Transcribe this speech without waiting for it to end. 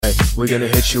Ay, we gonna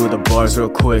hit you with the bars real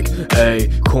quick. Ay,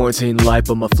 quarantine life,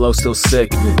 but my flow still sick.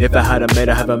 If I had a maid,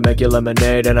 I have a make you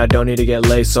lemonade. And I don't need to get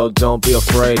laid, so don't be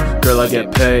afraid. Girl, I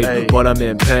get paid, but I'm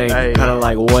in pain. Kinda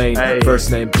like Wayne,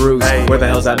 first name Bruce. Where the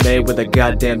hell's that made with the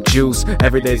goddamn juice?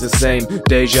 Every day's the same,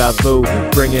 deja vu.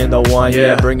 Bring in the wine,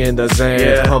 yeah, bring in the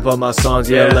Zans. Pump up my songs,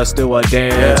 yeah, let's do a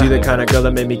dance. You the kind of girl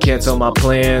that made me cancel my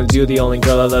plans. You the only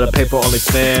girl that let her pay for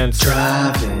OnlyFans.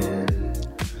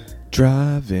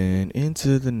 Driving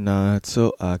into the night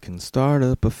so I can start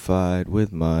up a fight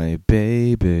with my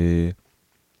baby.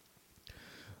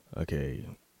 Okay.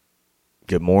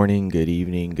 Good morning, good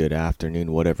evening, good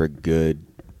afternoon, whatever good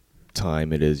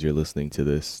time it is you're listening to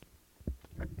this.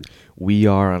 We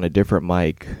are on a different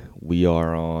mic. We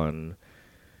are on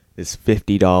this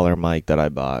 $50 mic that I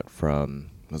bought from,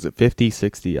 was it 50,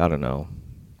 60? I don't know.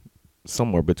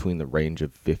 Somewhere between the range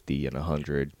of 50 and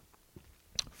 100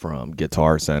 from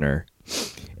Guitar Center.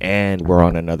 And we're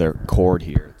on another cord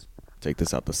here. Take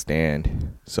this out the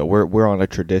stand. So we're on a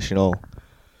traditional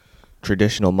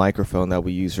microphone that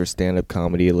we use for stand-up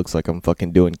comedy. It looks like I'm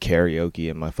fucking doing karaoke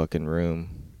in my fucking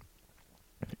room.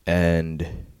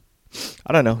 And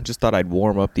I don't know, just thought I'd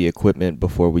warm up the equipment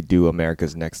before we do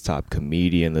America's Next Top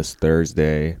Comedian this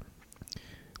Thursday,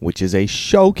 which is a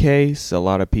showcase. A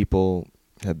lot of people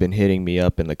have been hitting me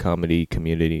up in the comedy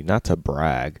community, not to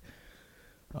brag,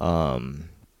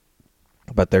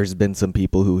 but there's been some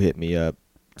people who hit me up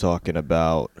talking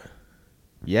about,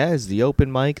 is the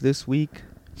open mic this week?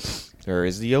 Or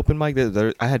is the open mic?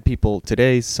 I had people,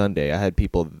 today's Sunday, I had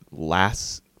people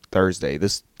past Thursday,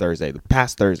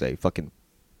 fucking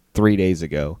 3 days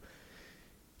ago.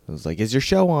 I was like, is your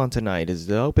show on tonight? Is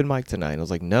the open mic tonight? And I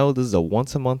was like, no, this is a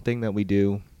once a month thing that we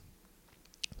do.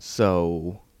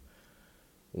 So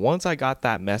once I got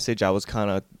that message, I was kind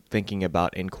of thinking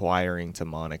about inquiring to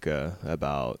Monica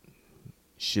about,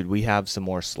 should we have some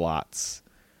more slots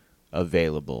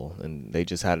available? And they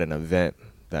just had an event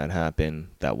that happened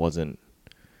that wasn't,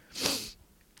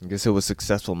 I guess it was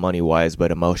successful money-wise,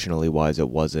 but emotionally-wise it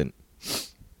wasn't.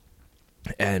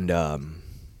 And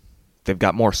they've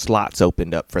got more slots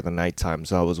opened up for the nighttime,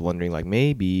 so I was wondering, like,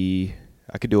 maybe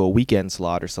I could do a weekend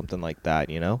slot or something like that,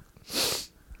 you know?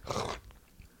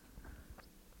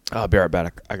 I'll be right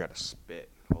back. I gotta spit.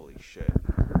 Holy shit.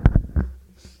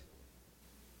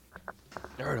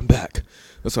 Alright, I'm back.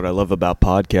 That's what I love about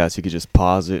podcasts. You could just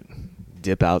pause it,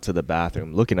 dip out to the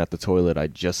bathroom. Looking at the toilet I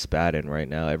just spat in right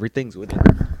now. Everything's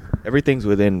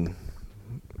within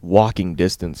walking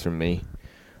distance from me.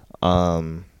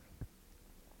 What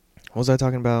was I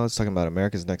talking about? I was talking about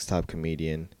America's Next Top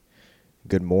Comedian.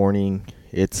 Good morning.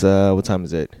 It's, what time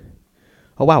is it?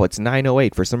 Oh, wow, it's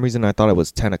 9:08. For some reason, I thought it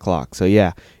was 10 o'clock. So,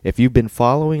 yeah, if you've been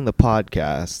following the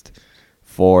podcast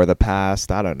for the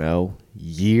past, I don't know,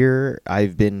 year,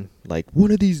 I've been like,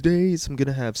 one of these days, I'm going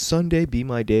to have Sunday be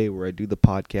my day where I do the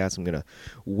podcast. I'm going to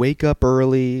wake up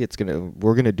early.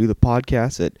 We're going to do the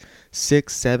podcast at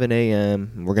 6, 7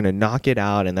 a.m. We're going to knock it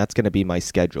out, and that's going to be my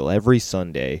schedule every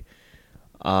Sunday.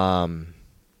 And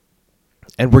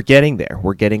we're getting there.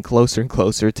 We're getting closer and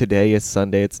closer. Today is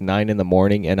Sunday. It's 9 in the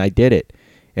morning, and I did it.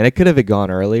 And it could have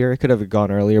gone earlier.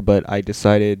 But I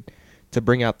decided to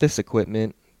bring out this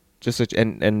equipment.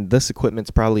 And this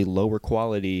equipment's probably lower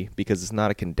quality because it's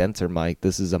not a condenser mic.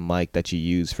 This is a mic that you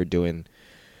use for doing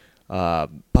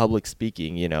public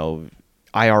speaking, you know,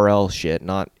 IRL shit,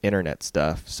 not internet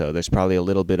stuff. So there's probably a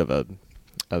little bit of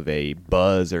a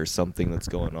buzz or something that's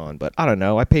going on. But I don't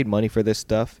know. I paid money for this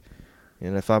stuff.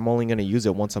 And if I'm only going to use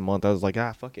it once a month, I was like,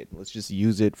 fuck it. Let's just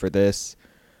use it for this.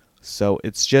 So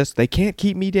it's just, they can't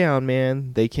keep me down,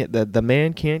 man. They can't, the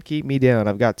man can't keep me down.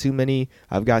 I've got too many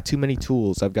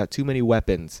tools. I've got too many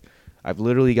weapons. I've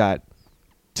literally got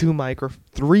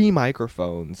 3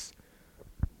 microphones.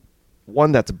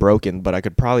 One that's broken, but I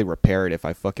could probably repair it if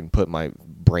I fucking put my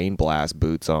Brain Blast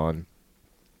boots on.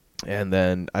 And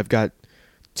then I've got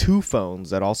 2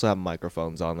 phones that also have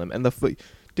microphones on them. And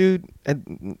dude,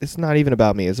 and it's not even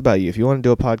about me. It's about you. If you want to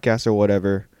do a podcast or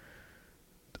whatever,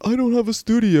 I don't have a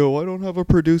studio. I don't have a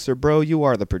producer. Bro, you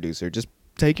are the producer. Just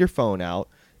take your phone out.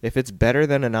 If it's better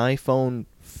than an iPhone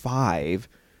 5,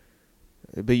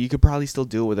 but you could probably still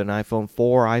do it with an iPhone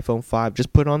 4, iPhone 5,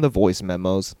 just put on the voice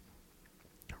memos.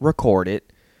 Record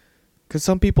it. Because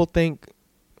some people think,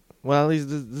 well, this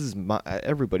is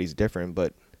everybody's different,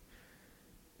 but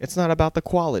it's not about the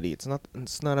quality. It's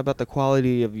not about the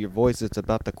quality of your voice. It's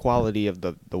about the quality of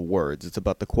the words. It's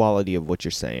about the quality of what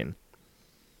you're saying.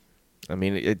 I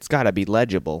mean, it's got to be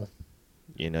legible.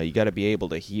 You know, you got to be able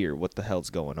to hear what the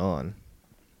hell's going on.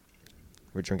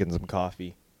 We're drinking some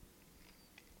coffee.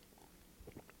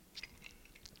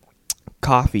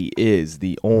 coffee is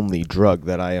the only drug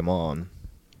that I am on.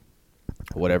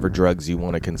 Whatever drugs you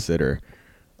want to consider.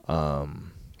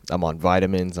 I'm on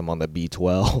vitamins. I'm on the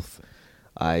B12.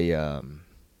 I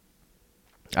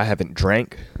haven't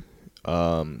drank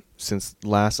since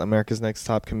last America's Next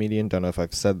Top Comedian. Don't know if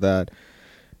I've said that.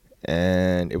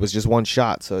 And it was just one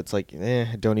shot, so it's like,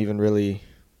 don't even really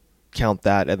count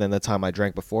that. And then the time I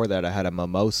drank before that, I had a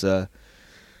mimosa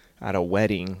at a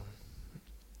wedding.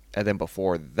 And then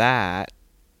before that,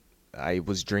 I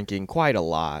was drinking quite a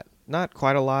lot. Not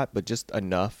quite a lot, but just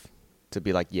enough to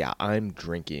be like, yeah, I'm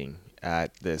drinking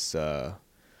at this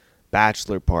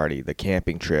bachelor party, the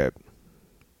camping trip.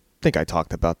 I think I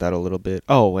talked about that a little bit.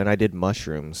 Oh, and I did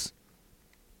mushrooms.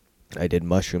 I did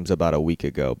mushrooms about a week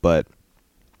ago.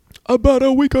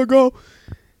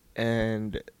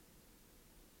 And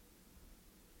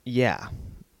yeah,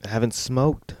 I haven't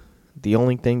smoked. The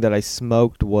only thing that I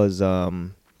smoked was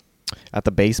at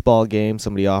the baseball game.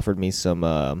 Somebody offered me some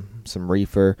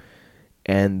reefer,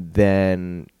 and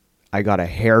then I got a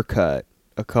haircut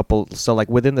so like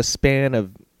within the span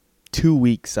of 2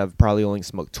 weeks, I've probably only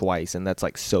smoked twice, and that's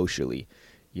like socially,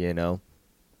 you know.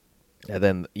 And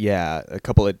then, yeah, a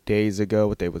couple of days ago,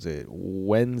 what day was it?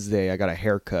 Wednesday, I got a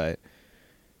haircut,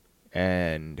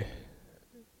 and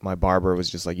my barber was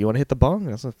just like, you want to hit the bong? And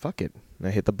I was like, fuck it. And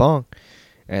I hit the bong.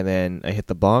 And then I hit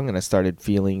the bong, and I started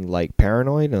feeling like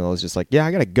paranoid, and I was just like, yeah,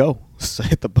 I got to go. So I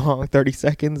hit the bong 30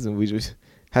 seconds, and we just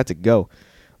had to go.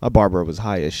 My barber was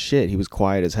high as shit. He was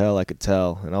quiet as hell, I could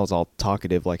tell, and I was all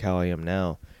talkative like how I am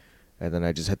now. And then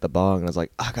I just hit the bong, and I was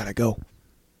like, I got to go.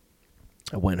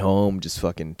 I went home, just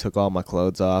fucking took all my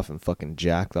clothes off and fucking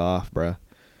jacked off, bruh.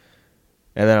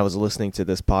 And then I was listening to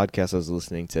this podcast. I was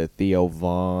listening to Theo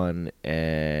Vaughn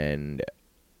and,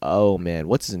 oh man,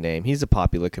 what's his name? He's a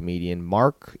popular comedian.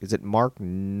 Is it Mark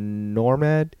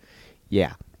Normand?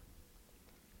 Yeah.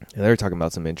 And they were talking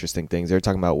about some interesting things. They were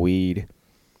talking about weed.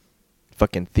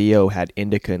 Fucking Theo had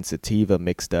indica and sativa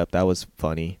mixed up. That was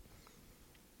funny.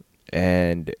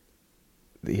 And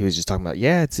he was just talking about,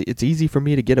 yeah, it's easy for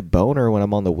me to get a boner when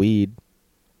I'm on the weed.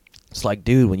 It's like,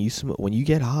 dude, when you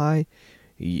get high,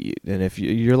 and if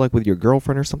you're like with your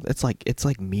girlfriend or something, it's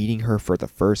like meeting her for the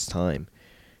first time,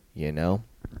 you know?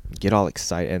 Get all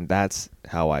excited, and that's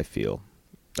how I feel.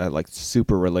 I like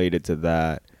super related to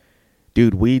that.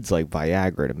 Dude, weed's like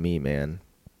Viagra to me, man.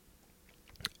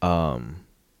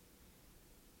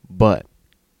 But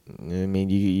I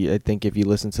mean, I think if you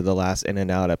listen to the last In and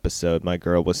Out episode, my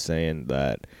girl was saying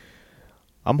that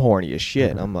I'm horny as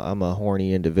shit. I'm a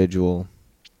horny individual.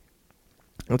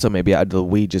 And so maybe the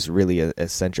weed just really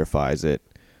centrifies it.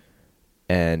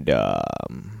 And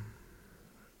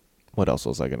what else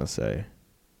was I gonna say?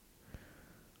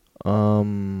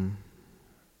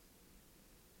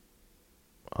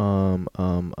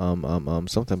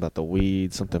 Something about the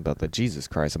weed. Something about the Jesus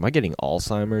Christ. Am I getting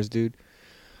Alzheimer's, dude?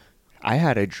 I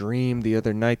had a dream the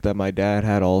other night that my dad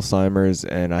had Alzheimer's,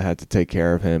 and I had to take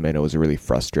care of him, and it was really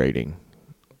frustrating.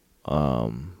 But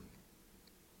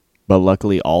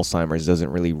luckily, Alzheimer's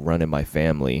doesn't really run in my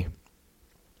family.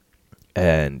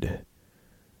 And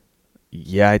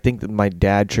yeah, I think that my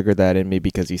dad triggered that in me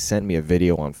because he sent me a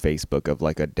video on Facebook of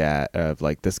like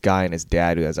this guy and his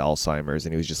dad who has Alzheimer's,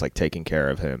 and he was just like taking care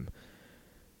of him.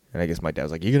 And I guess my dad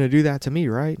was like, "You're gonna do that to me,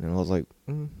 right?" And I was like,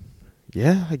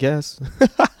 yeah, I guess.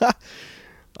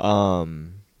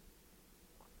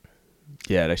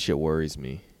 Yeah, that shit worries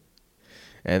me.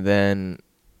 And then,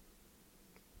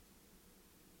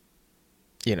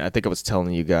 I think I was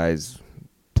telling you guys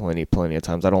plenty of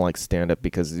times, I don't like stand-up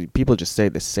because people just say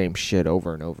the same shit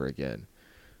over and over again.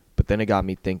 But then it got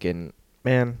me thinking,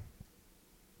 man,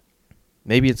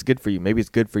 maybe it's good for you. Maybe it's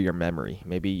good for your memory.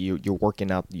 Maybe you're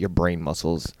working out your brain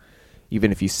muscles,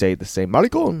 even if you say the same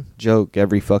maricon joke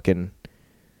every fucking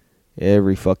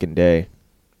day.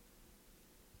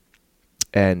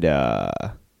 And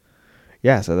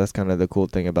yeah, so that's kind of the cool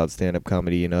thing about stand-up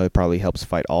comedy. It probably helps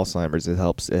fight Alzheimer's. It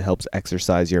helps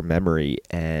exercise your memory.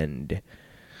 And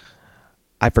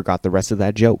I forgot the rest of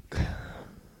that joke,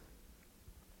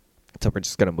 so we're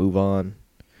just gonna move on.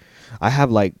 I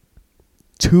have like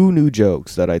 2 new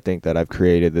jokes that I think that I've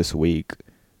created this week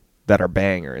that are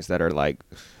bangers, that are like,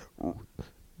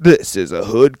 this is a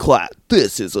hood clap.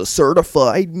 This is a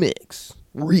certified mix.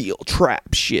 Real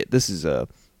trap shit. This is a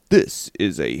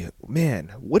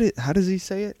man. How does he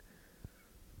say it?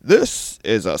 This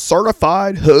is a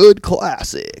certified hood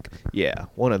classic. Yeah,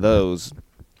 one of those.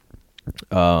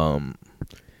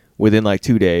 Within like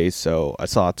 2 days. So I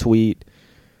saw a tweet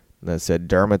that said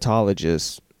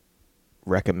dermatologists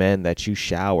recommend that you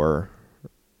shower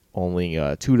only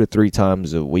 2 to 3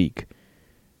 times a week.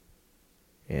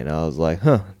 And I was like,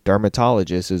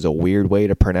 dermatologist is a weird way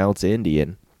to pronounce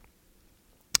Indian.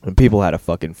 And people had a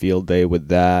fucking field day with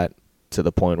that, to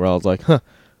the point where I was like, I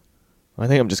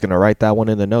think I'm just going to write that one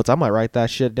in the notes. I might write that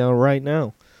shit down right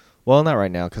now. Well, not right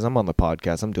now, because I'm on the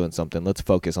podcast. I'm doing something. Let's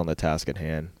focus on the task at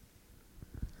hand.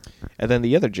 And then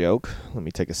the other joke, let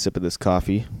me take a sip of this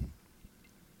coffee.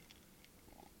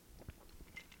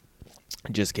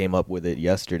 I just came up with it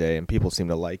yesterday, and people seem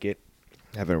to like it.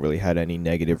 Haven't really had any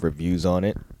negative reviews on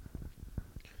it.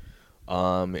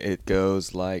 It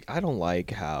goes like, I don't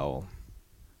like how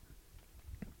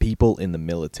people in the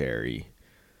military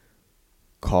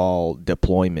call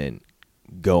deployment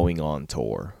going on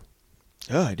tour.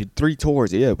 Oh, I did 3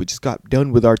 tours. Yeah, we just got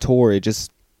done with our tour. You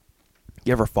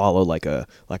ever follow like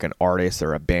an artist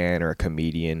or a band or a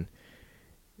comedian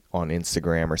on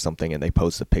Instagram or something, and they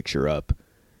post a picture up,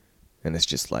 and it's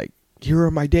just like, here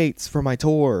are my dates for my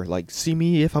tour. Like, see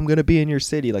me if I'm going to be in your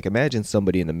city. Like, imagine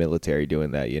somebody in the military doing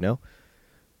that, you know?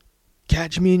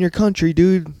 Catch me in your country,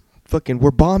 dude. Fucking, we're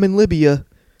bombing Libya.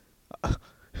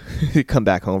 They come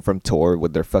back home from tour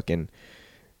with their fucking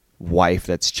wife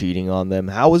that's cheating on them.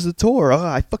 How was the tour? Oh,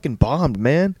 I fucking bombed,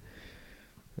 man.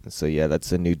 So, yeah,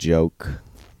 that's a new joke.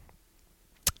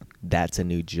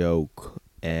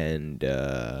 And,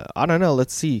 I don't know.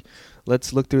 Let's see.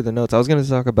 Let's look through the notes. I was going to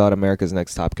talk about America's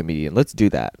Next Top Comedian. Let's do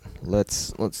that.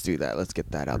 Let's do that. Let's get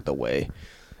that out the way.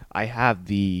 I have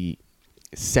the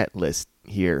set list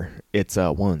here. It's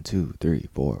 1, 2, 3,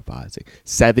 4, 5, 6,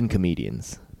 7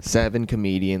 comedians. 7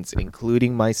 comedians,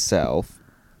 including myself.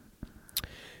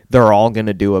 They're all going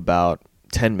to do about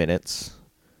 10 minutes.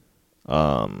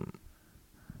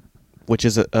 Which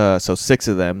is, so 6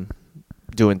 of them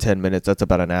doing 10 minutes. That's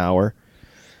about an hour.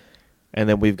 And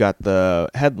then we've got the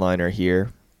headliner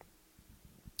here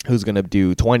who's going to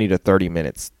do 20 to 30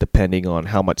 minutes, depending on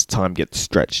how much time gets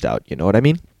stretched out. You know what I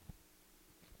mean?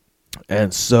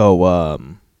 And so,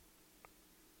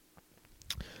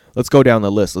 let's go down the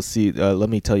list. Let's see. Let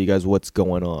me tell you guys what's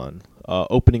going on.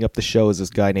 Opening up the show is this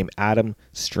guy named Adam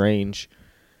Strange.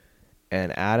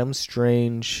 And Adam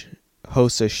Strange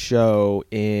hosts a show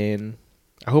in,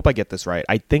 I hope I get this right,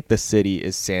 I think the city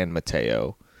is San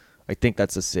Mateo. I think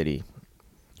that's the city.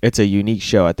 It's a unique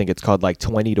show. I think it's called like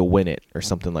 20 to Win It or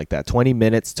something like that. 20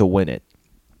 minutes to win it.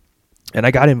 And I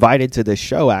got invited to this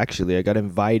show, actually. I got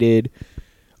invited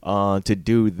to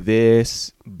do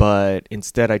this, but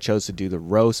instead I chose to do the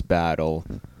roast battle,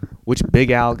 which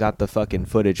Big Al got the fucking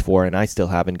footage for, and I still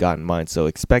haven't gotten mine, so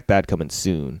expect that coming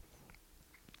soon.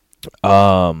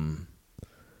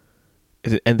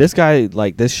 And this guy,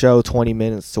 like, this show, 20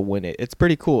 minutes to win it, it's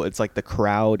pretty cool. It's like the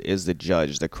crowd is the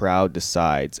judge. The crowd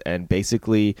decides. And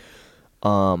basically,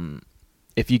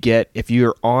 if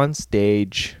you're on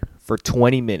stage for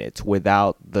 20 minutes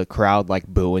without the crowd, like,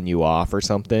 booing you off or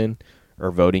something, or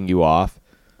voting you off,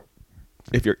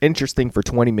 if you're interesting for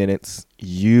 20 minutes,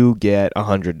 you get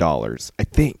 $100, I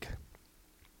think.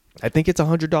 I think it's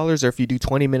 $100, or if you do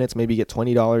 20 minutes, maybe you get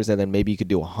 $20, and then maybe you could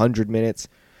do 100 minutes.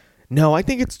 No, I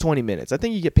think it's 20 minutes. I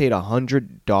think you get paid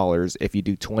 $100 if you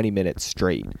do 20 minutes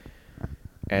straight.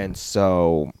 And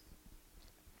so,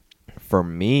 for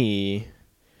me,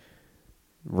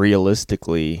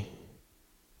 realistically,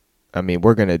 I mean,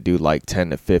 we're going to do like 10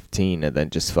 to 15 and then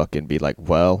just fucking be like,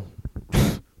 well,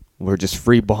 we're just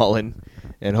free balling.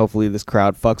 And hopefully this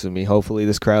crowd fucks with me. Hopefully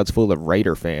this crowd's full of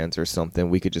Raider fans or something.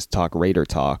 We could just talk Raider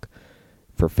talk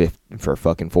for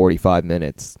fucking 45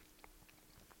 minutes.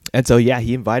 And so, yeah,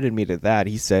 he invited me to that.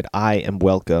 He said, I am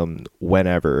welcome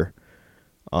whenever.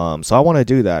 So I want to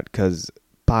do that because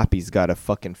Poppy's got to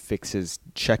fucking fix his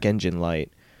check engine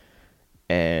light.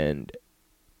 And,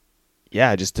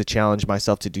 yeah, just to challenge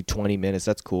myself to do 20 minutes.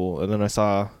 That's cool. And then I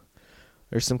saw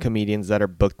there's some comedians that are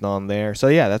booked on there. So,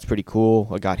 yeah, that's pretty cool.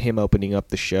 I got him opening up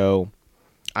the show.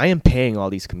 I am paying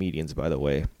all these comedians, by the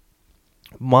way.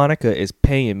 Monica is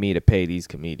paying me to pay these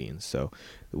comedians. So,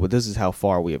 well, this is how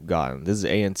far we have gotten. This is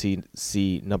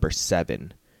ANC number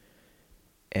 7.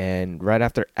 And right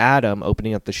after Adam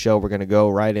opening up the show, we're going to go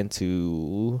right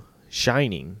into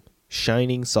Shining.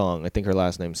 Shining Song. I think her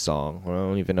last name's Song. I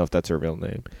don't even know if that's her real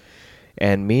name.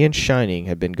 And me and Shining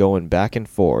have been going back and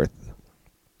forth.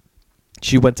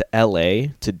 She went to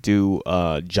L.A. to do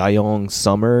Jayong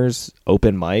Summers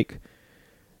open mic.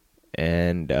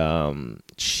 And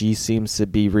she seems to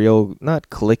be real, not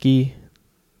cliquey,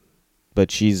 but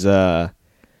she's hanging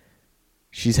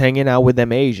out with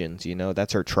them Asians, you know.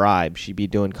 That's her tribe. She be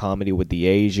doing comedy with the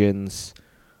Asians.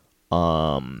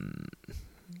 I'm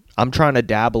trying to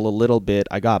dabble a little bit.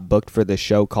 I got booked for this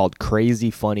show called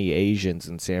Crazy Funny Asians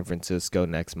in San Francisco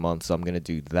next month, so I'm going to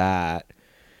do that.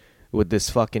 with this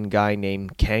fucking guy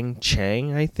named Kang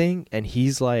Chang, I think, and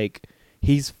he's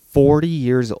 40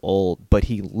 years old, but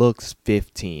he looks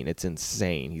 15. It's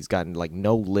insane. He's gotten like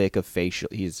no lick of facial.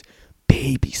 He's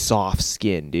baby soft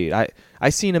skin, dude. I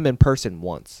seen him in person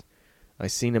once.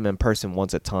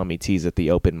 At Tommy T's at the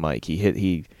open mic.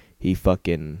 He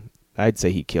fucking, I'd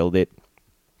say he killed it.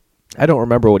 I don't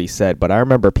remember what he said, but I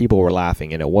remember people were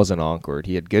laughing and it wasn't awkward.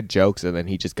 He had good jokes and then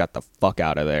he just got the fuck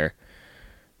out of there.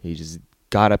 He just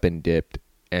got up and dipped.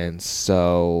 And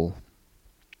so,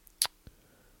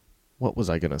 what was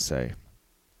I going to say?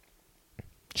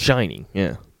 Shining.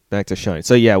 Yeah, back to Shining.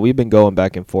 So yeah, we've been going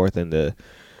back and forth in the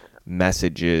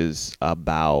messages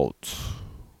about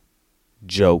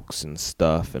jokes and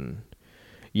stuff, and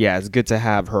yeah, it's good to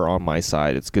have her on my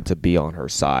side. It's good to be on her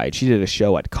side. She did a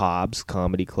show at Cobb's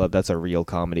Comedy Club. That's a real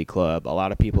comedy club. A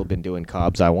lot of people have been doing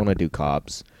Cobb's. I want to do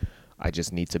Cobb's. I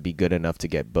just need to be good enough to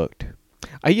get booked.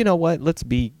 You know what? Let's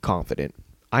be confident.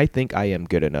 I think I am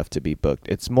good enough to be booked.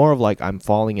 It's more of like I'm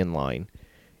falling in line.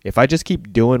 If I just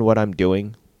keep doing what I'm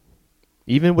doing,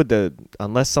 even with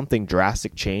unless something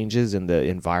drastic changes in the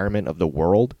environment of the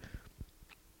world,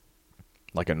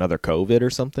 like another COVID or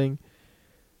something,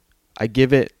 I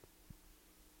give it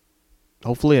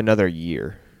hopefully another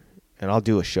year and I'll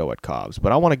do a show at Cobb's.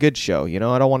 But I want a good show, you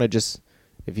know? I don't want to just,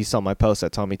 if you saw my post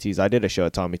at Tommy T's, I did a show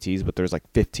at Tommy T's, but there's like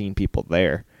 15 people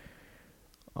there.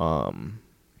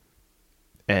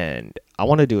 And I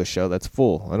want to do a show that's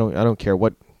full. I don't care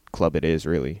what club it is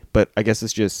really, but I guess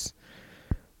it's just,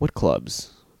 what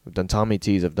clubs? I've done Tommy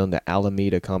T's, I've done the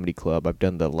Alameda Comedy Club, I've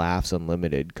done the Laughs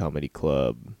Unlimited Comedy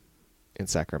Club in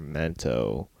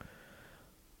Sacramento.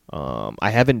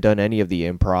 I haven't done any of the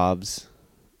improvs.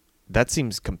 That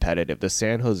seems competitive. The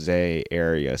San Jose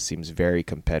area seems very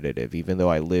competitive, even though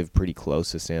I live pretty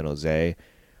close to San Jose.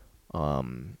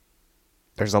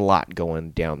 There's a lot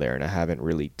going down there, and I haven't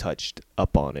really touched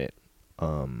up on it.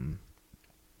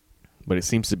 But it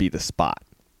seems to be the spot.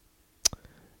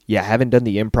 Yeah, I haven't done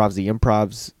the improvs. The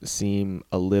improvs seem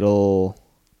a little,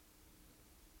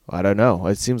 I don't know.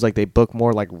 It seems like they book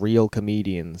more like real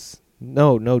comedians.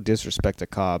 No disrespect to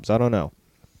Cobb's. I don't know.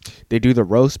 They do the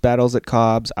roast battles at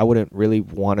Cobb's. I wouldn't really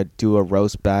want to do a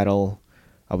roast battle.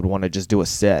 I would want to just do a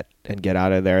set and get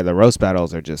out of there. The roast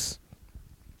battles are just,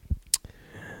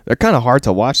 they're kind of hard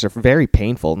to watch. They're very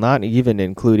painful, not even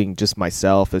including just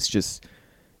myself. It's just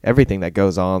everything that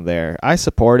goes on there. I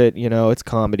support it. You know, it's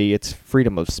comedy. It's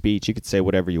freedom of speech. You could say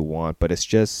whatever you want, but it's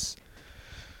just,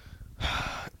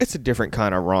 it's a different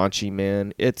kind of raunchy,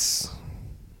 man. It's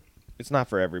not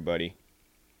for everybody.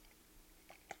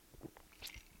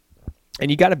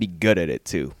 And you got to be good at it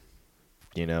too,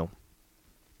 you know?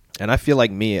 And I feel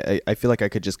like I feel like I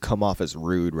could just come off as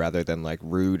rude rather than like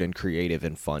rude and creative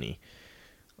and funny.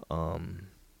 So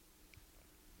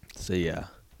yeah.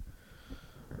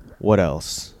 What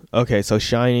else? Okay, so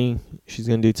Shining, she's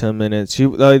going to do 10 minutes. We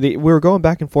were going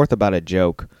back and forth about a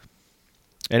joke.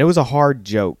 And it was a hard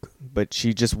joke, but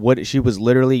she was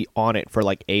literally on it for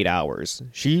like 8 hours.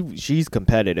 She's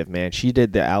competitive, man. She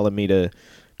did the Alameda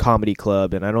Comedy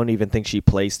Club, and I don't even think she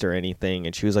placed or anything,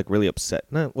 and she was like really upset.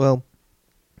 Well,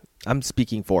 I'm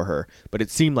speaking for her, but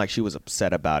it seemed like she was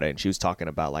upset about it, and she was talking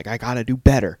about like, I gotta do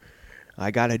better.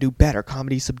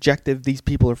 Comedy's subjective. These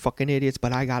people are fucking idiots,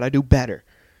 but I gotta do better.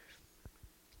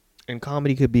 And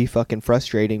comedy could be fucking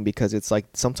frustrating because it's like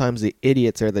sometimes the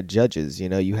idiots are the judges, you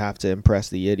know, you have to impress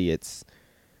the idiots.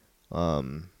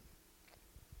 And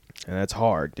that's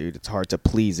hard, dude. It's hard to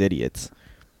please idiots.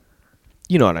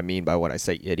 You know what I mean by when I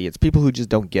say idiots. People who just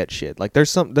don't get shit. Like there's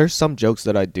some jokes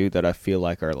that I do that I feel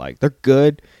like are like, they're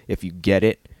good if you get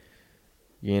it,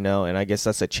 you know, and I guess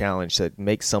that's a challenge to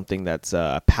make something that's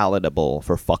palatable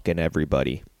for fucking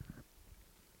everybody.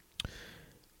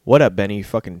 What up, Benny? You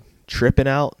fucking tripping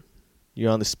out?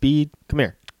 You're on the speed? Come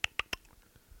here.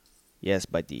 Yes,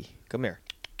 buddy. Come here.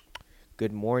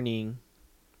 Good morning.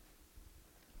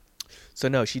 So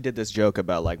no, she did this joke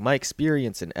about like my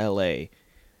experience in LA,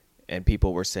 and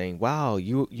people were saying, "Wow,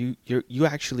 you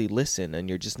actually listen, and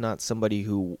you're just not somebody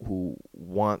who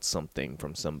wants something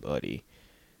from somebody."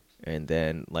 And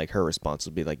then like her response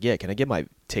would be like, "Yeah, can I get my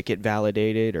ticket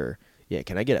validated?" Or "Yeah,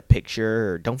 can I get a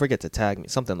picture?" Or "Don't forget to tag me,"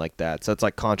 something like that. So it's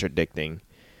like contradicting.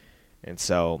 And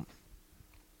so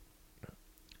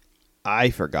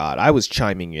I forgot. I was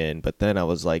chiming in, but then I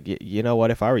was like, you know what?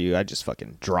 If I were you, I'd just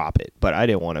fucking drop it. But I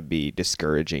didn't want to be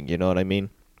discouraging. You know what I mean?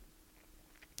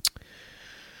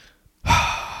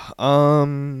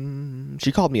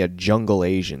 She called me a jungle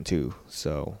Asian too.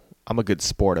 So I'm a good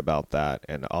sport about that.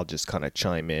 And I'll just kind of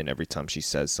chime in every time she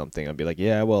says something. I'll be like,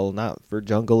 yeah, well, not for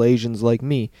jungle Asians like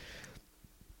me.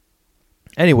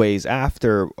 Anyways,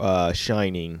 after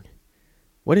Shining,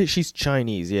 What is she's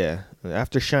Chinese, yeah.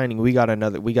 After Shining, we got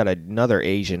another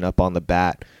Asian up on the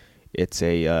bat. It's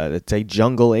a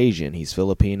jungle Asian. He's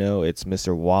Filipino. It's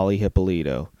Mr. Wally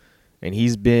Hippolito. And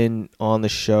he's been on the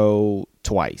show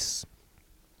twice.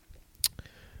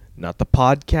 Not the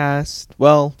podcast.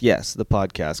 Well, yes, the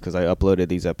podcast, because I uploaded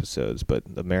these episodes. But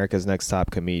America's Next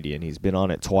Top Comedian. He's been on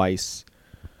it twice.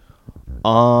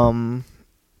 And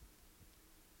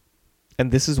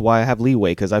this is why I have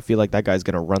leeway, because I feel like that guy's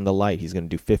going to run the light. He's going to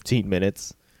do 15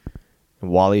 minutes.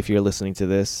 And Wally, if you're listening to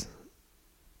this,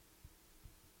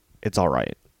 it's all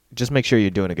right. Just make sure you're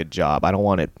doing a good job. I don't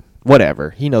want it.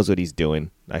 Whatever. He knows what he's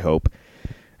doing, I hope.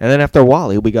 And then after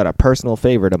Wally, we got a personal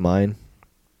favorite of mine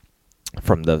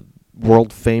from the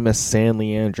world-famous San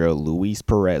Leandro, Luis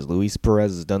Perez. Luis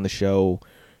Perez has done the show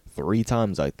 3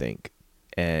 times, I think.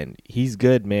 And he's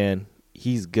good, man.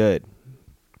 He's good.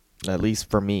 At least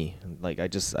for me. Like, I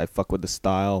fuck with the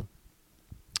style.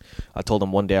 I told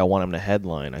him one day I want him to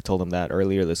headline. I told him that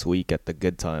earlier this week at the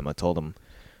Good Time. I told him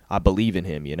I believe in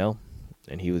him, you know?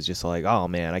 And he was just like, oh,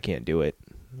 man, I can't do it.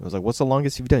 I was like, what's the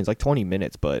longest you've done? He's like 20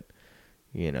 minutes, but,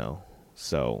 you know,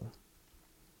 so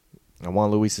I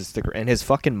want Luis to stick. And his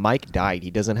fucking mic died. He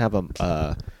doesn't have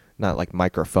a, not like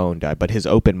microphone died, but his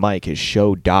open mic, his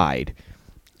show died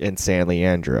in San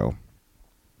Leandro.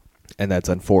 And that's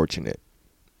unfortunate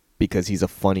because he's a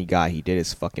funny guy. He did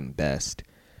his fucking best.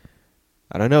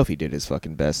 I don't know if he did his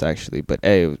fucking best, actually, but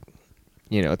hey,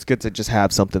 you know, it's good to just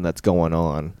have something that's going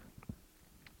on.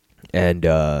 And,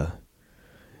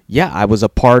 yeah, I was a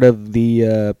part of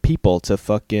the people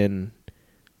to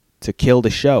kill the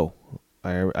show.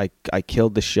 I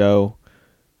killed the show.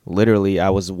 Literally, I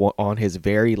was on his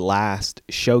very last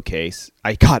showcase.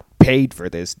 I got paid for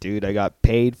this, dude. I got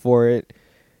paid for it.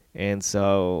 And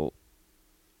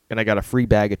I got a free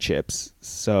bag of chips.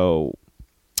 So,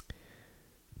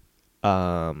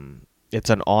 it's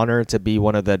an honor to be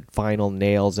one of the final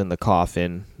nails in the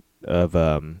coffin of,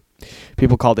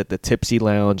 people called it the Tipsy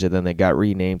Lounge, and then they got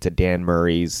renamed to Dan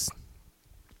Murray's.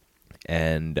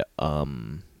 And,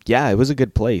 yeah, it was a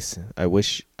good place. I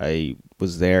wish I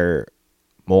was there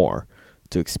more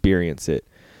to experience it.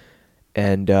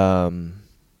 And,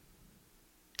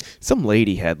 some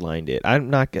lady headlined it. I'm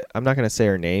not going to say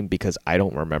her name because I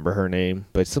don't remember her name,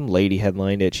 but some lady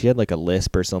headlined it. She had like a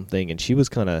lisp or something, and she was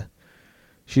kind of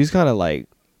like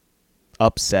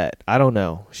upset. I don't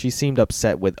know. She seemed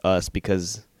upset with us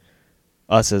because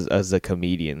us as the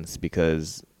comedians,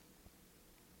 because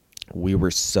we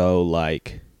were so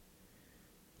like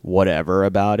whatever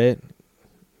about it.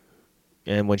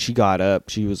 And when she got up,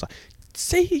 she was like,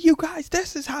 see, you guys,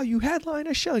 this is how you headline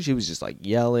a show. She was just like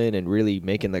yelling and really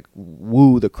making the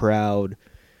woo the crowd.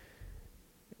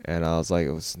 And I was like,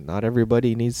 not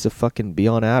everybody needs to fucking be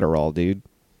on Adderall, dude.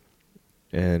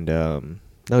 And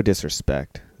no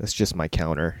disrespect. That's just my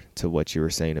counter to what you were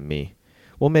saying to me.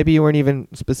 Well, maybe you weren't even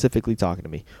specifically talking to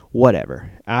me.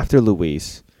 Whatever. After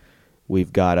Luis,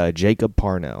 we've got Jacob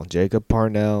Parnell. Jacob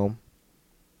Parnell,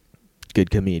 good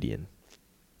comedian.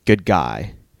 Good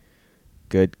guy.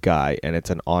 Good guy. And it's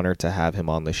an honor to have him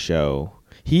on the show.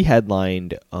 He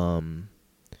headlined, I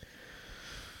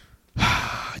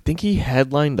think he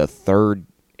headlined the 3rd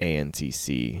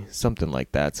ANTC, something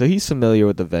like that. So he's familiar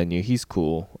with the venue. He's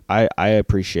cool. I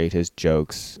appreciate his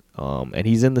jokes. And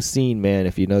he's in the scene, man.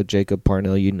 If you know Jacob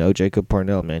Parnell, you know Jacob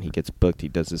Parnell, man. He gets booked. He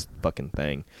does his fucking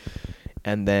thing.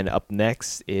 And then up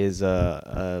next is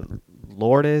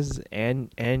Lourdes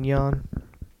Agnon.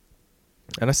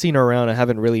 And I've seen her around. I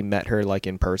haven't really met her like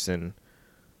in person.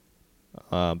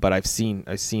 But I've seen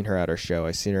her at her show.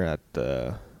 I seen her at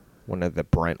one of the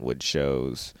Brentwood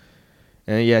shows.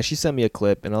 And yeah, she sent me a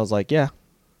clip, and I was like, yeah.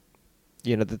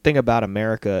 You know, the thing about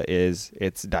America is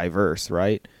it's diverse,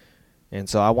 right? And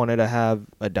so I wanted to have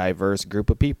a diverse group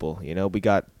of people. You know, we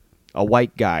got a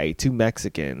white guy, 2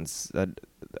 Mexicans,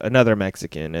 another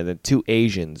Mexican, and then 2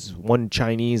 Asians, 1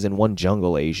 Chinese and 1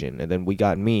 jungle Asian. And then we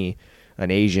got me, an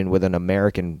Asian with an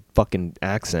American fucking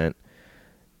accent.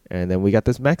 And then we got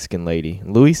this Mexican lady.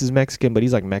 Luis is Mexican, but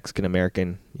he's like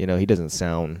Mexican-American. You know, he doesn't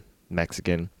sound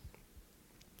Mexican.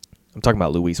 I'm talking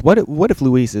about Luis. What if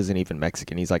Luis isn't even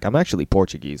Mexican? He's like, I'm actually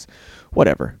Portuguese.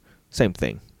 Whatever. Same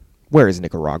thing. Where is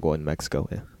Nicaragua and Mexico?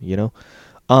 You know?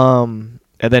 And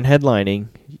then headlining,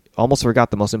 almost forgot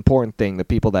the most important thing, the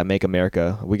people that make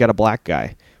America. We got a black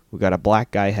guy. We got a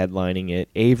black guy headlining it.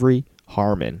 Avery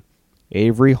Harmon.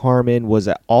 Avery Harmon was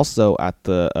also at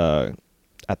the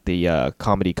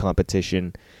comedy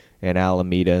competition in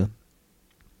Alameda.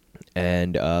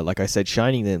 And like I said,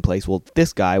 Shining in place. Well,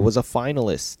 this guy was a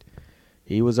finalist.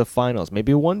 He was a finalist.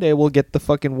 Maybe one day we'll get the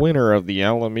fucking winner of the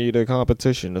Alameda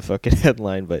competition to fucking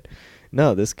headline. But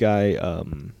No, this guy,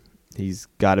 he's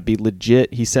got to be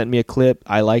legit. He sent me a clip.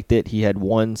 I liked it. He had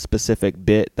one specific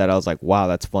bit that I was like, wow,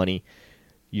 that's funny.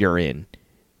 You're in.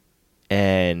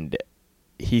 And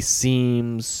he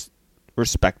seems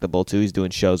respectable too. He's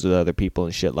doing shows with other people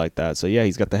and shit like that. So yeah,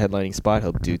 he's got the headlining spot.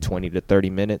 He'll do 20 to 30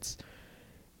 minutes.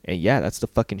 And yeah, that's the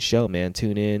fucking show, man.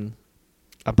 Tune in.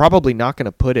 I'm probably not going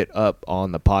to put it up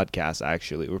on the podcast,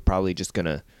 actually. We're probably just going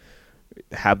to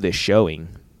have this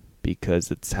showing because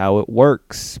it's how it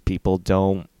works. People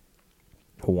don't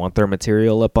want their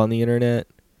material up on the internet.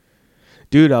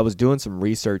 Dude, I was doing some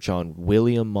research on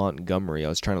William Montgomery. I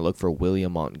was trying to look for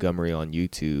William Montgomery on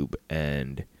YouTube,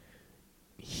 and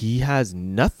he has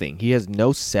nothing. He has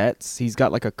no sets. He's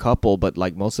got like a couple, but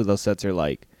like most of those sets are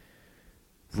like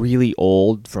really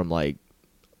old from like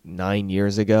 9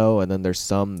 years ago, and then there's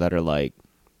some that are like,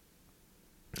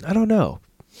 I don't know.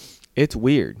 It's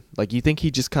weird. Like, you think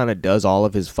he just kind of does all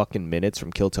of his fucking minutes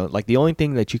from Kill Tony. Like, the only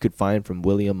thing that you could find from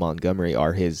William Montgomery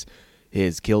are his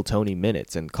Kill Tony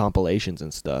minutes and compilations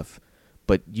and stuff.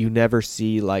 But you never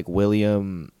see, like,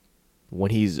 William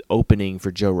when he's opening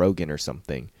for Joe Rogan or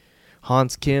something.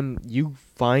 Hans Kim, you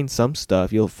find some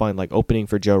stuff. You'll find, like, opening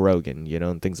for Joe Rogan, you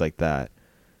know, and things like that.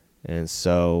 And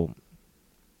so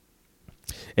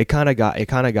it kind of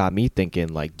got me thinking,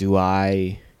 like, do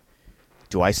I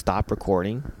stop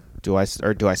recording? Do I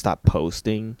stop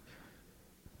posting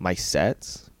my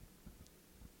sets?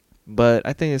 But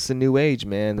I think it's a new age,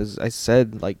 man. I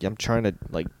said, like, I'm trying to,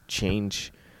 like,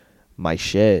 change my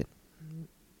shit.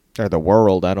 Or the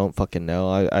world, I don't fucking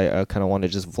know. I kind of want to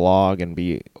just vlog and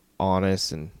be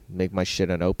honest and make my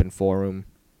shit an open forum.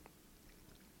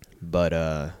 But,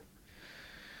 I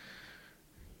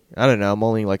don't know. I'm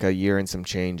only, like, a year and some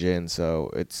change in,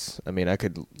 so it's, I mean, I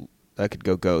could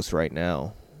go ghost right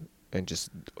now and just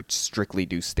strictly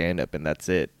do stand-up, and that's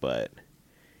it. But,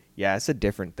 yeah, it's a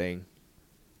different thing.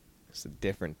 It's a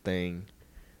different thing.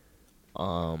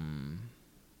 But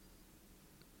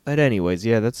anyways,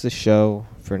 yeah, that's the show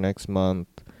for next month.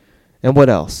 And what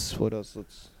else?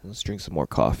 Let's drink some more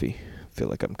coffee. I feel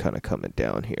like I'm kind of coming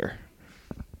down here.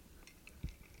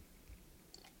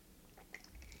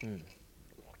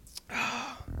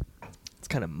 It's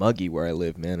kind of muggy where I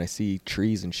live, man. I see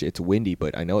trees and shit. It's windy,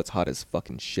 but I know it's hot as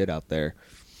fucking shit out there.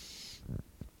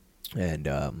 And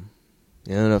I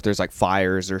don't know if there's like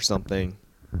fires or something.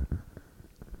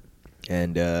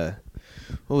 And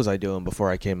what was I doing before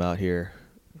I came out here?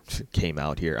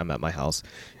 I'm at my house.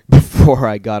 Before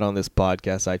I got on this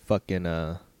podcast, I fucking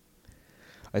I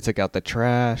took out the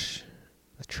trash.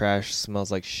 The trash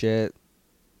smells like shit.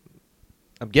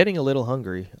 I'm getting a little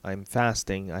hungry. I'm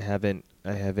fasting. I haven't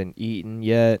eaten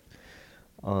yet.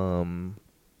 If I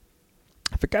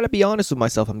gotta be honest with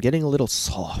myself, I'm getting a little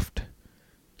soft.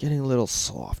 Getting a little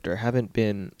softer. Haven't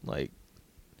been like,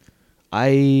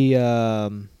 I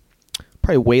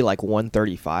probably weigh like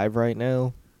 135 right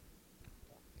now.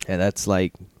 And that's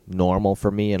like normal for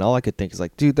me. And all I could think is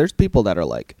like, dude, there's people that are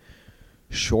like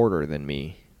shorter than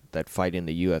me that fight in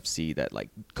the UFC that like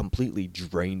completely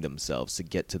drain themselves to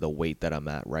get to the weight that I'm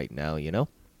at right now, you know?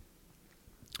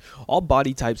 All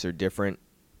body types are different,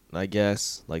 I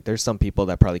guess. Like, there's some people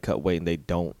that probably cut weight and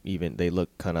they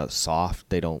look kind of soft.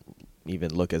 They don't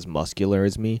even look as muscular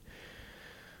as me.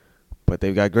 But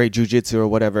they've got great jiu-jitsu or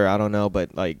whatever, I don't know.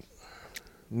 But like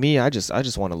me, I just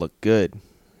want to look good.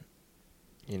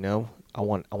 You know? I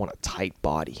want a tight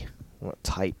body. I want a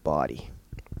tight body.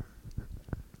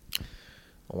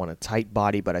 I want a tight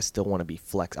body, but I still want to be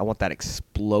I want that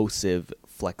explosive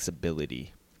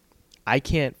flexibility. I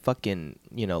can't fucking,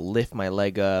 lift my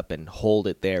leg up and hold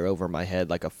it there over my head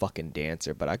like a fucking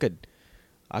dancer, but I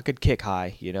could kick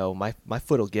high, My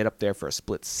foot will get up there for a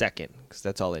split second, because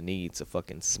that's all it needs to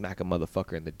fucking smack a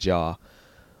motherfucker in the jaw.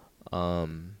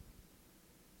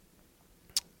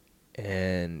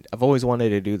 And I've always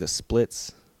wanted to do the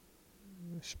splits.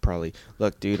 Should probably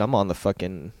look, dude. I'm on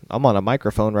a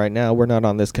microphone right now. We're not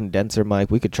on this condenser mic.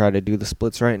 We could try to do the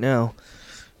splits right now,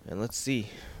 and let's see.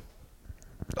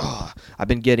 Oh, I've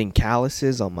been getting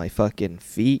calluses on my fucking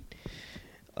feet,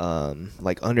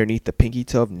 like underneath the pinky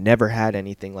toe. I've never had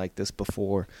anything like this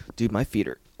before, dude. My feet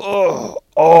are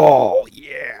oh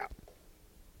yeah,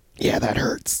 that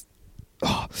hurts.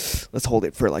 Oh, let's hold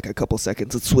it for like a couple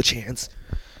seconds. Let's switch hands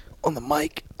on the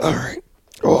mic. All right.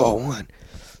 Oh, 1,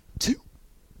 2,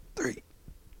 3,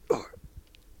 4,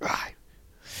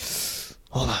 5.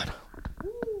 Hold on.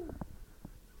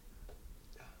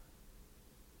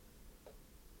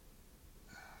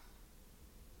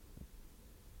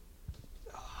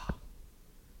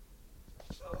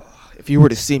 If you were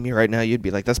to see me right now, you'd be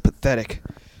like, that's pathetic.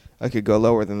 I could go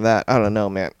lower than that. I don't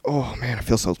know, man. Oh, man, I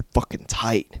feel so fucking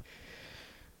tight.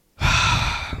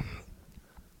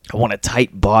 I want a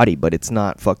tight body, but it's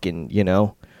not fucking,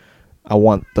 I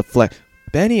want the flex.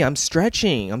 Benny, I'm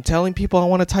stretching. I'm telling people I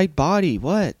want a tight body.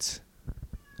 What?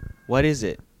 What is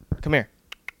it? Come here.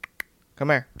 Come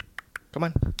here. Come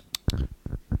on.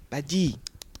 Badgie.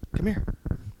 Come here.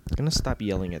 I'm going to stop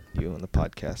yelling at you on the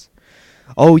podcast.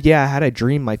 Oh, yeah, I had a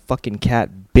dream my fucking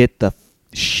cat bit the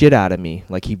shit out of me.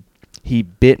 Like, he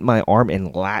bit my arm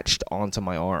and latched onto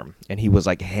my arm. And he was,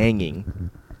 like,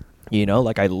 hanging.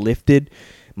 Like I lifted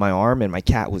my arm and my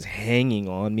cat was hanging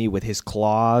on me with his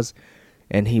claws.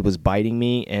 And he was biting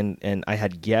me. And I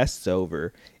had guests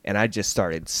over. And I just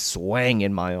started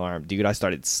swinging my arm. Dude, I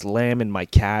started slamming my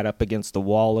cat up against the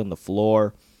wall and the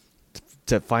floor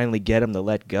to finally get him to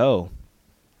let go.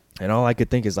 And all I could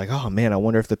think is like, oh, man, I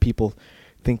wonder if the people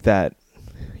think that,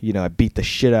 I beat the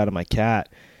shit out of my cat.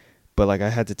 But like I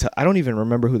had to I don't even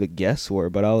remember who the guests were,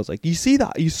 but I was like, you see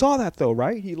that? You saw that though,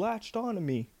 right? He latched onto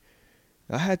me.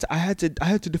 I had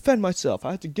to defend myself.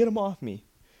 I had to get him off me.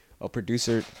 Oh,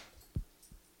 producer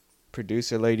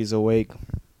lady's awake.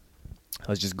 I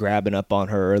was just grabbing up on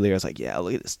her earlier. I was like, yeah,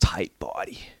 look at this tight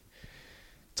body.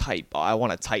 I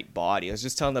want a tight body. I was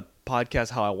just telling the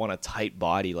podcast how I want a tight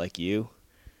body like you.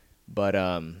 But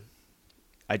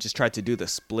I just tried to do the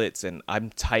splits, and I'm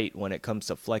tight when it comes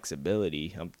to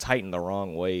flexibility. I'm tight in the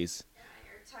wrong ways. Yeah,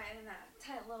 you're tight in that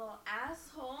tight little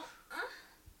asshole.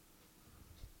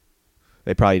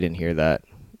 They probably didn't hear that.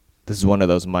 This is one of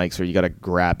those mics where you gotta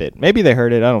grab it. Maybe they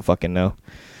heard it. I don't fucking know.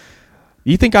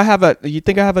 You think I have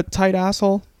a tight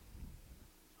asshole?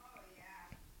 Oh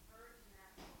yeah,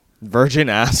 virgin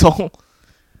asshole.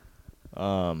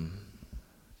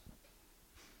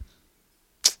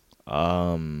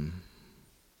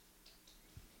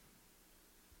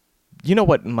 You know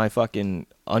what my fucking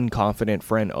unconfident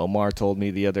friend Omar told me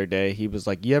the other day? He was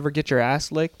like, you ever get your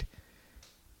ass licked?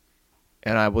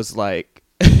 And I was like,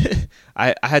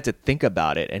 I had to think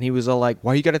about it. And he was all like,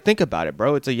 why you got to think about it,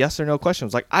 bro? It's a yes or no question. I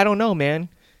was like, I don't know, man.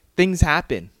 Things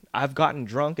happen. I've gotten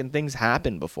drunk and things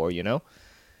happen before,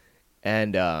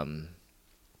 And I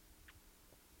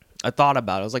thought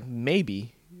about it. I was like,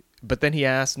 maybe. But then he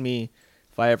asked me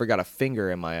if I ever got a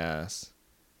finger in my ass.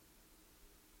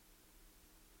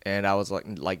 And I was like,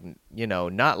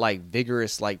 not like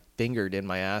vigorous, like fingered in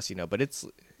my ass, but it's,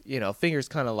 fingers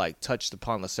kind of like touched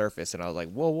upon the surface. And I was like,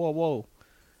 whoa, whoa, whoa.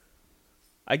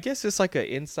 I guess it's like an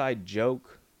inside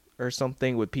joke or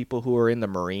something with people who are in the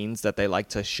Marines that they like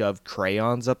to shove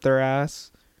crayons up their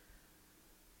ass.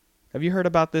 Have you heard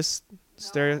about this?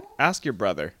 No. Ask your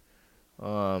brother. Ask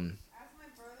my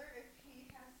brother if he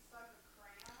has stuck a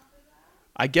crayon up his ass.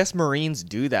 I guess Marines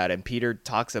do that, and Peter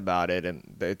talks about it,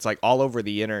 and it's like all over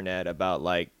the internet about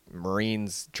like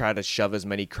Marines try to shove as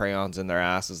many crayons in their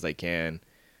ass as they can. Is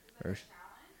that a challenge?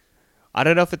 I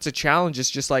don't know if it's a challenge. It's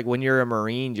just like when you're a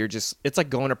Marine, it's like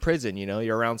going to prison,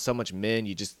 You're around so much men,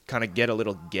 you just kind of get a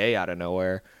little gay out of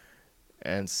nowhere.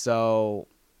 And so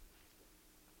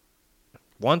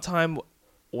one time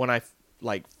when I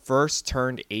like first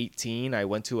turned 18, I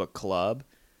went to a club.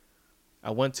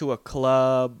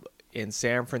 In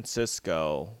San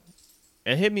Francisco.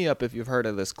 And hit me up if you've heard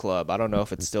of this club. I don't know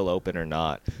if it's still open or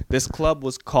not. This club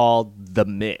was called The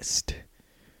Mist.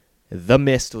 The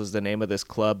Mist was the name of this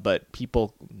club, but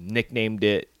people nicknamed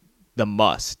it The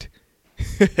Must.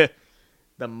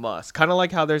 The Must. Kind of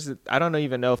like how I don't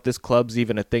even know if this club's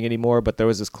even a thing anymore, but there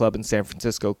was this club in San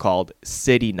Francisco called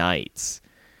City Nights.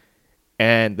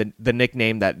 And the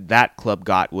nickname that club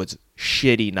got was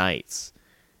Shitty Nights.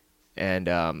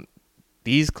 And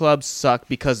these clubs suck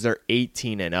because they're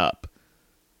 18 and up.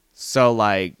 So,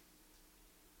 like,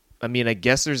 I mean, I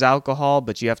guess there's alcohol,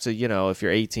 but you have to, if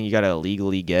you're 18, you got to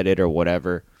illegally get it or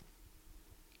whatever.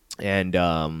 And,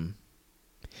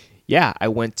 yeah, I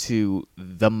went to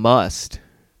The Mist,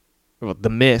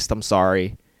 I'm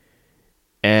sorry.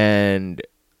 And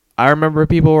I remember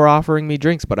people were offering me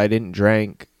drinks, but I didn't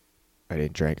drink. And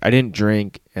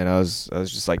I was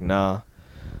just like, nah.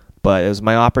 But it was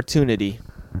my opportunity.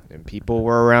 And people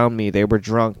were around me. They were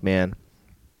drunk, man.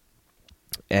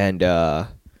 And,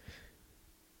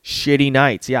 Shitty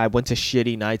Nights. Yeah, I went to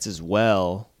Shitty Nights as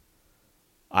well.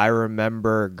 I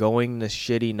remember going to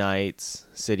Shitty Nights,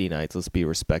 City Nights, let's be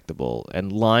respectable,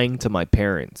 and lying to my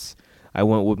parents. I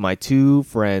went with my two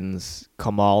friends,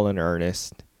 Kamal and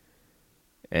Ernest,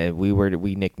 and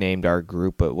we nicknamed our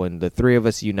group, but when the three of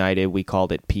us united, we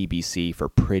called it PBC for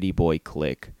Pretty Boy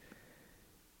Clique.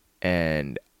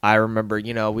 And I remember,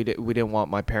 we didn't want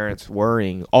my parents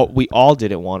worrying. We all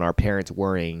didn't want our parents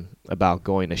worrying about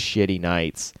going to Shitty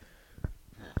Nights.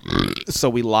 So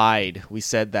we lied. We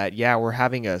said that, yeah, we're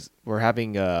having a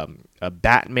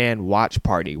Batman watch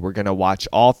party. We're gonna watch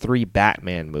all 3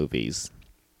 Batman movies.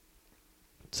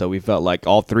 So we felt like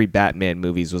all 3 Batman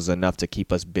movies was enough to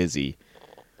keep us busy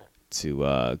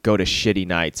to go to shitty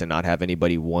nights and not have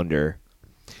anybody wonder.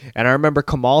 And I remember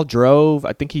Kamal drove,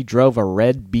 I think he drove a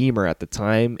red Beamer at the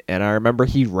time, and I remember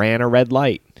he ran a red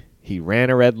light. He ran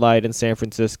a red light in San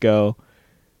Francisco,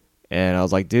 and I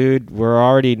was like, dude, we're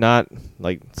already not,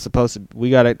 like, supposed to, we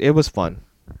got it. It was fun.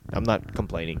 I'm not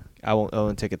complaining. I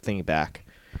won't take a thing back.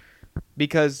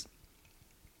 Because,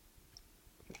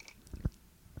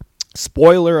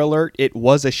 spoiler alert, it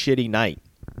was a shitty night.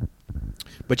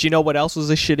 But you know what else was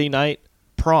a shitty night?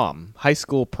 Prom, high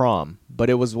school prom. But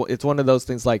it's one of those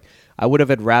things like I would have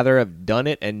rather have done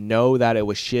it and know that it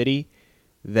was shitty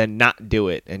than not do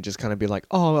it and just kind of be like,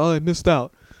 oh, I missed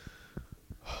out.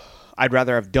 I'd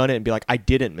rather have done it and be like, I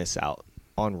didn't miss out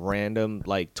on random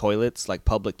like toilets, like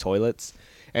public toilets.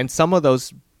 And some of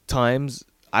those times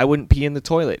I wouldn't pee in the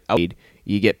toilet.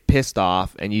 You get pissed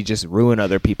off and you just ruin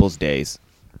other people's days.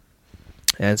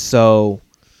 And so,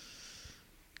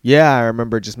 yeah, I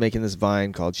remember just making this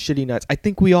Vine called Shitty Nights. I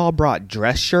think we all brought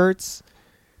dress shirts,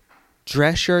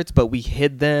 but we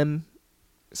hid them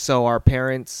so our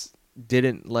parents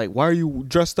didn't like, why are you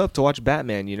dressed up to watch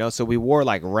Batman, you know? So we wore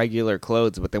like regular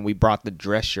clothes, but then we brought the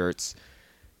dress shirts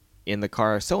in the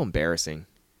car. So embarrassing.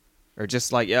 Or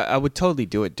just like, yeah, I would totally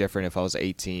do it different if I was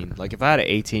 18. Like if I had an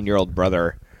 18-year-old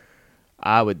brother,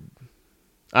 I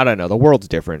don't know. The world's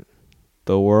different.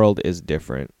 The world is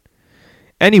different.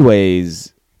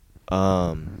 Anyways,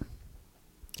 hold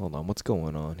on. What's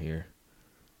going on here?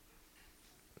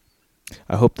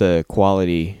 I hope the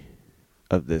quality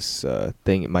of this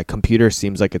thing, my computer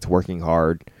seems like it's working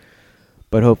hard,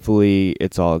 but hopefully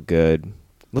it's all good.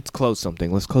 Let's close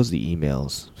something. Let's close the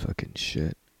emails. Fucking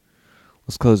shit.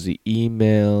 Let's close the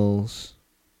emails.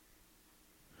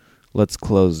 Let's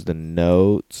close the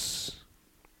notes.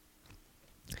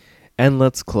 And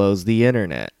let's close the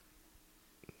internet.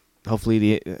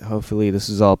 Hopefully this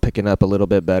is all picking up a little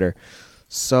bit better.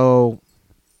 So,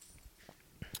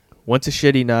 went to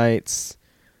Shitty Nights.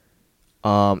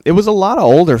 It was a lot of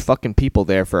older fucking people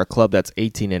there for a club that's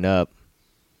 18 and up.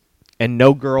 And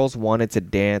no girls wanted to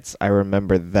dance. I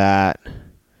remember that.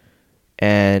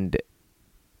 And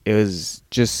it was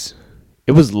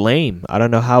lame. I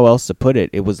don't know how else to put it.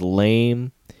 It was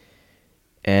lame.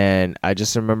 And I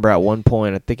just remember at one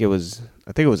point, I think it was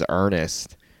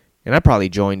Ernest. And I probably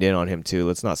joined in on him too.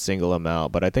 Let's not single him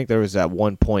out. But I think there was at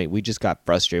one point, we just got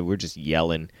frustrated. We were just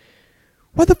yelling,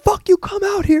 why the fuck you come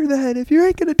out here then if you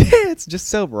ain't going to dance? Just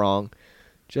so wrong.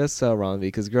 Just so wrong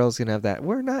because girls can have that.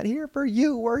 We're not here for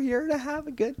you. We're here to have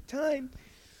a good time.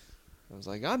 I was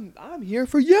like, I'm here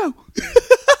for you.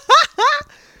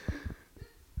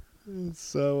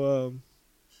 So,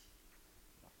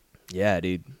 yeah,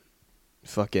 dude.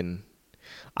 Fucking,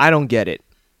 I don't get it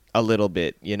a little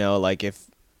bit. You know, like if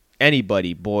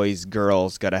anybody, boys,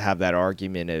 girls, got to have that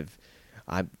argument of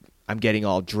I'm getting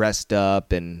all dressed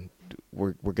up and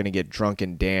we're gonna get drunk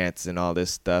and dance and all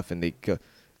this stuff, and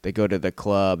they go to the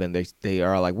club and they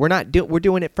are like, we're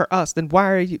doing it for us. Then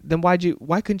why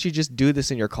couldn't you just do this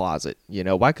in your closet? You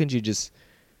know, why couldn't you just,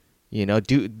 you know,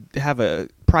 have a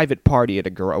private party at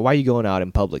a garage? Why are you going out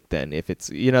in public then? If it's,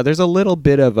 you know, there's a little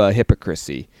bit of a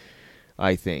hypocrisy,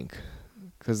 I think,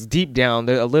 because deep down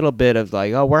there's a little bit of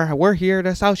like, oh, we're here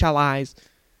to socialize,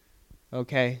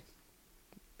 okay.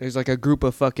 There's like a group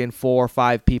of fucking 4 or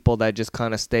 5 people that just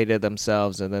kind of stay to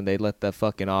themselves and then they let the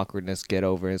fucking awkwardness get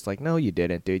over. It's like, no, you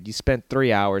didn't, dude. You spent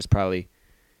 3 hours probably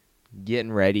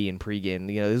getting ready and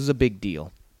pregame. You know, this is a big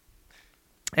deal.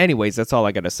 Anyways, that's all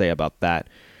I got to say about that.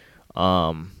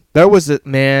 There was a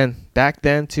man back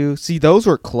then too. See, those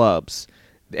were clubs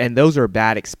and those are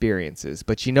bad experiences.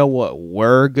 But you know what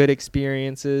were good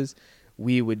experiences?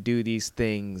 We would do these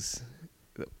things.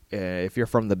 If you're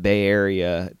from the Bay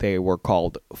Area, they were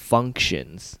called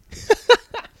functions.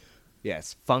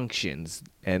 Yes, functions.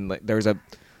 And there's a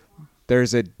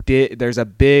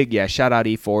big, yeah, shout out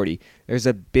E40. There's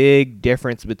a big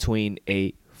difference between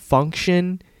a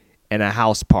function and a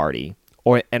house party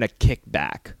and a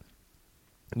kickback.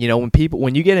 You know,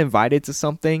 when you get invited to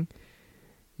something,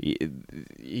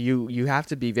 you have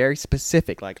to be very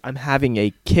specific. Like, I'm having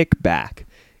a kickback.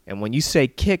 And when you say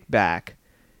kickback,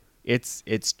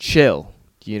 it's chill,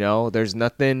 you know, there's no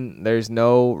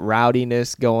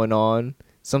rowdiness going on.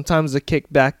 Sometimes a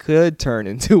kickback could turn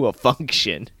into a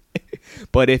function.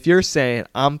 But if you're saying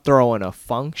I'm throwing a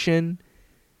function,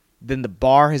 then the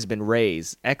bar has been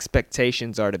raised.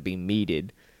 Expectations are to be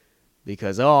meted.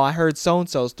 Because, oh, I heard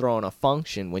so-and-so's throwing a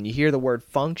function. When you hear the word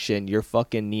function, your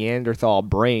fucking Neanderthal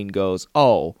brain goes,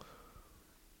 oh,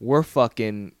 we're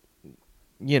fucking,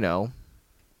 you know,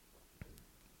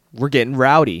 we're getting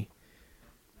rowdy.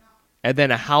 And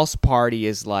then a house party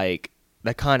is like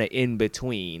the kind of in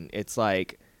between. It's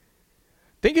like,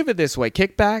 think of it this way.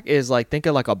 Kickback is like, think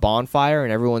of like a bonfire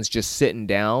and everyone's just sitting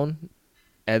down.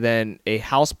 And then a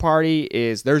house party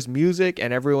is there's music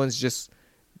and everyone's just,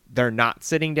 they're not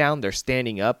sitting down. They're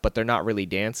standing up, but they're not really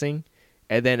dancing.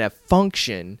 And then a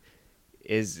function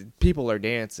is people are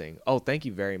dancing. Oh, thank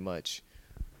you very much.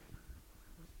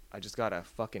 I just got a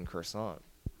fucking croissant.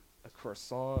 A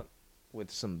croissant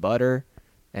with some butter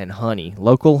and honey.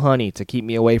 Local honey to keep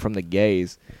me away from the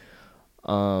gays.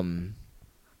 Am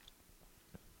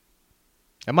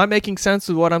I making sense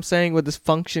with what I'm saying with this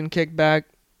function, kickback,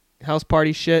 house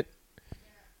party shit?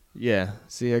 Yeah.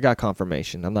 See, I got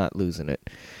confirmation. I'm not losing it.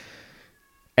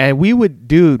 And we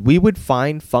would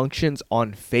find functions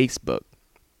on Facebook.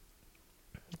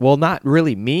 Well, not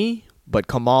really me, but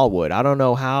Kamal would. I don't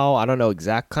know how. I don't know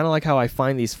exact. Kind of like how I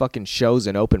find these fucking shows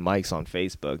and open mics on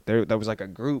Facebook. There was like a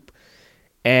group,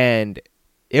 and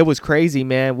it was crazy,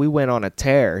 man. We went on a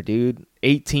tear, dude.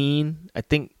 18, I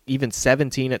think even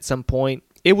 17 at some point.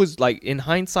 It was like, in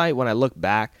hindsight, when I look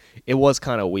back, it was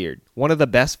kind of weird. One of the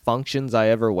best functions I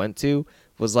ever went to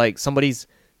was like somebody's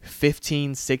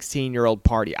 15, 16-year-old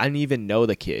party. I didn't even know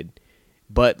the kid.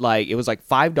 But like it was like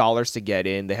 $5 to get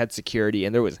in. They had security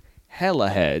and there was hella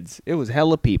heads. It was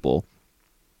hella people.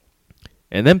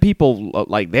 And then people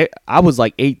like I was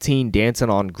like 18 dancing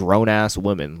on grown ass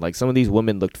women. Like some of these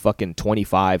women looked fucking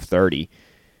 25, 30.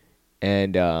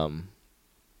 And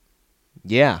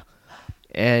yeah.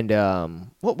 And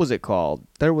what was it called?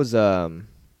 There was man,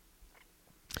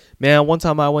 one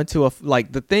time I went to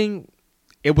the thing.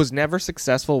 It was never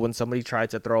successful when somebody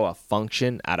tried to throw a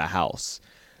function at a house.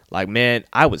 Like, man,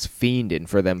 I was fiending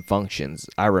for them functions.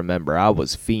 I remember I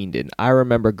was fiending. I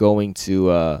remember going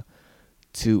to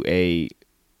a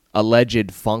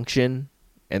alleged function,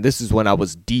 and this is when I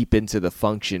was deep into the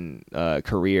function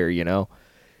career, you know.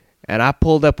 And I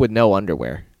pulled up with no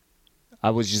underwear.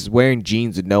 I was just wearing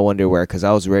jeans with no underwear because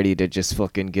I was ready to just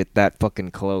fucking get that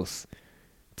fucking close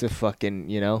to fucking,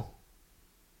 you know,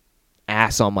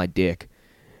 ass on my dick.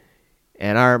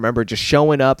 And I remember just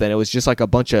showing up, and it was just like a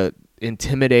bunch of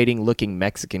intimidating looking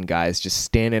Mexican guys just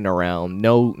standing around,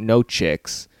 no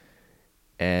chicks.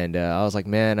 And I was like,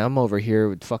 man, I'm over here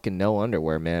with fucking no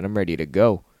underwear, man. I'm ready to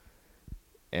go.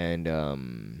 And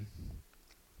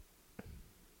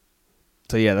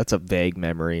so yeah, that's a vague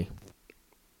memory.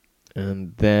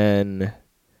 And then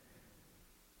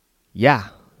yeah,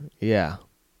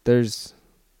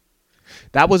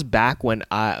 that was back when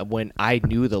I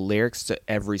knew the lyrics to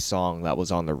every song that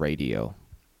was on the radio.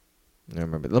 I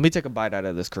remember. Let me take a bite out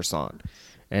of this croissant,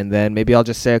 and then maybe I'll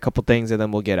just say a couple things, and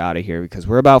then we'll get out of here because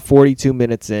we're about 42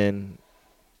 minutes in,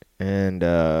 and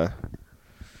yeah,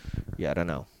 I don't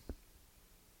know.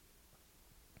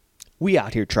 We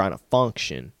out here trying to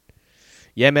function.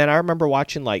 Yeah, man, I remember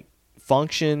watching like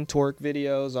function twerk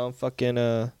videos on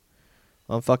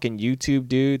fucking YouTube,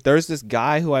 dude. There's this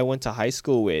guy who I went to high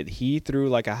school with. He threw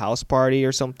like a house party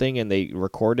or something, and they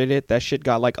recorded it. That shit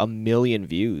got like 1 million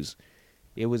views.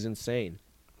 It was insane.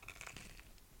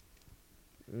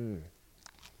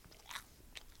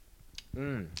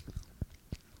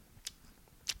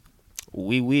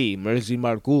 Oui, merci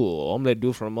beaucoup. Omelette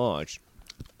du fromage.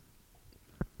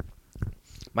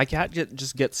 My cat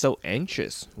just gets so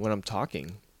anxious when I'm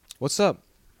talking. What's up?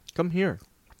 Come here.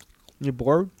 You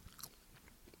bored?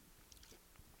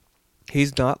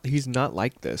 He's not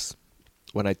like this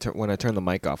when I turn the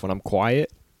mic off. When I'm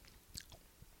quiet,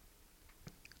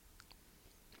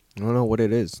 I don't know what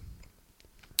it is.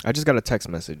 I just got a text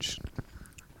message.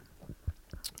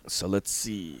 So let's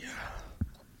see.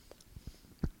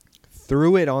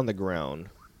 Threw it on the ground.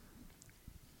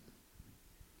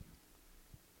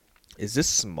 Is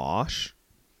this Smosh?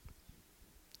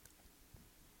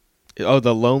 Oh,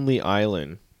 The Lonely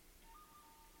Island.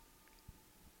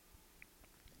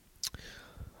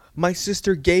 My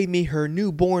sister gave me her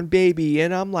newborn baby,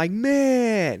 and I'm like,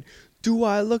 man, do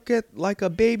I look at like a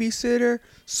babysitter?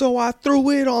 So I threw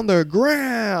it on the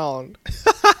ground.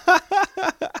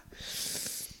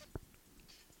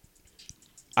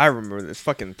 I remember this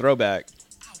fucking throwback.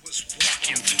 I was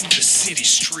walking through the city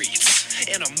streets,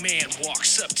 and a man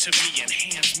walks up to me and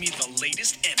hands me the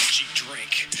latest energy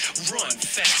drink. Run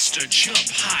faster, jump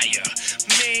higher.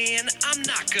 Man, I'm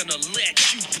not gonna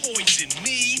let you poison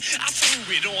me. I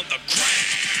threw it on the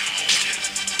ground.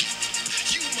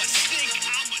 You must think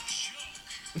I'm a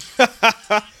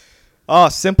joke. Oh,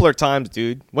 simpler times,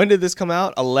 dude. When did this come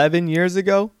out? 11 years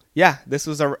ago? Yeah, this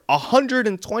was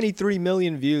 123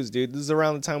 million views, dude. This is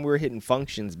around the time we were hitting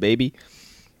functions, baby.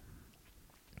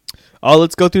 Oh,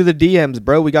 let's go through the DMs,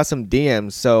 bro. We got some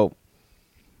DMs. So,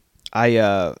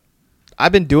 I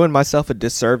I've been doing myself a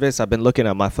disservice. I've been looking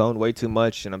at my phone way too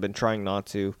much, and I've been trying not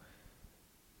to.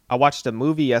 I watched a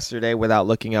movie yesterday without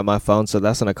looking at my phone, so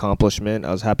that's an accomplishment.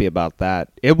 I was happy about that.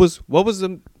 I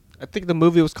think the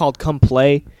movie was called Come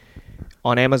Play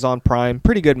on Amazon Prime.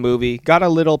 Pretty good movie. Got a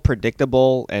little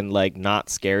predictable and like not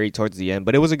scary towards the end,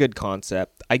 but it was a good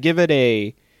concept. I give it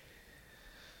a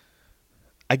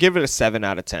 7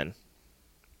 out of 10.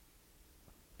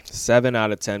 7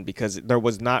 out of 10 because there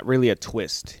was not really a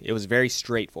twist. It was very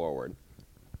straightforward.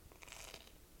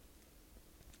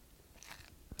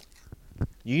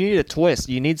 You need a twist.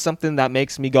 You need something that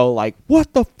makes me go like,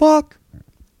 what the fuck?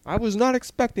 I was not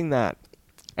expecting that.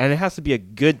 And it has to be a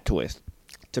good twist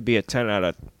to be a 10 out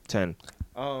of 10.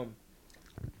 Oh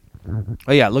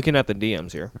yeah, looking at the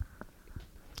DMs here.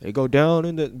 They go down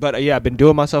in the... But yeah, I've been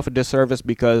doing myself a disservice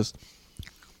because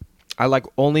I like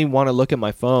only want to look at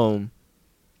my phone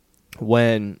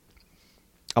when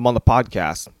I'm on the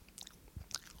podcast.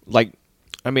 Like,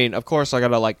 I mean, of course I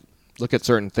gotta like look at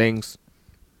certain things,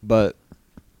 but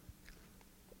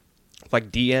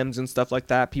like DMs and stuff like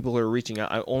that, people who are reaching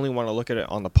out, I only want to look at it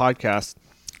on the podcast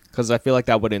because I feel like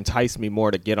that would entice me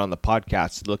more to get on the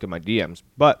podcast to look at my DMs.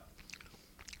 But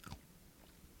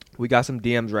we got some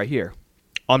DMs right here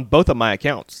on both of my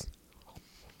accounts.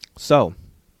 So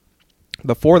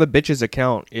the For the Bitches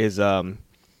account is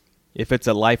if it's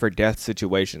a life or death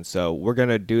situation. So we're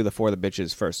gonna do the For the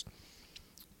Bitches first.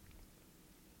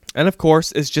 And of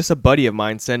course, it's just a buddy of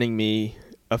mine sending me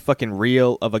a fucking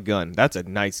reel of a gun. That's a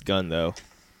nice gun, though.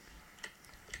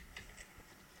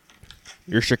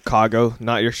 Your Chicago,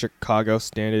 not your Chicago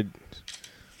standard.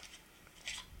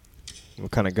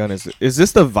 What kind of gun is it? Is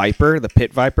this the Viper, the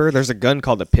Pit Viper? There's a gun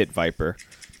called the Pit Viper.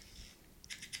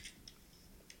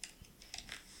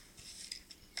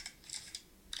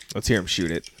 Let's hear him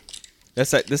shoot it.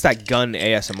 That's that gun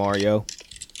ASMR, yo.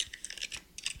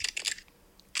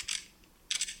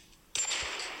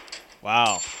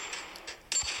 Wow.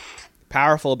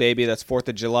 Powerful, baby. That's 4th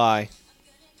of July.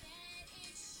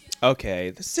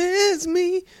 Okay. This is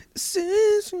me. This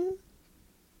is me.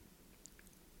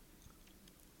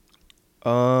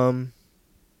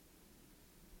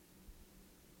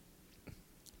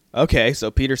 Okay, so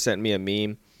Peter sent me a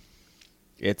meme.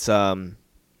 It's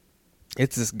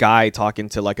this guy talking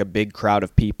to like a big crowd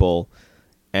of people,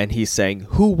 and he's saying,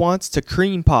 "Who wants to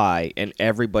cream pie?" And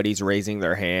everybody's raising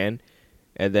their hand.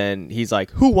 And then he's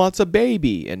like, "Who wants a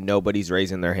baby?" And nobody's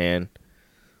raising their hand.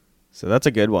 So that's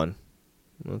a good one.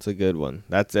 That's a good one.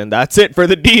 That's it for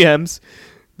the DMs.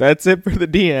 That's it for the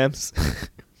DMs.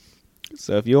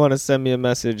 So if you want to send me a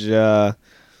message, you can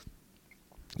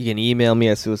email me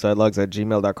at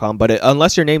suicidelugs@gmail.com. But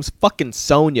unless your name's fucking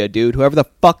Sonia, dude, whoever the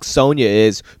fuck Sonia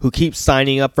is, who keeps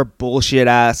signing up for bullshit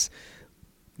ass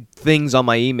things on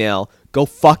my email, go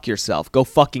fuck yourself. Go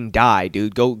fucking die,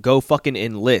 dude. Go fucking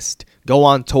enlist. Go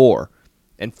on tour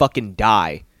and fucking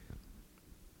die.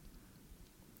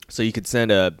 So you could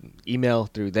send a email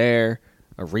through there,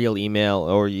 a real email,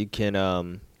 or you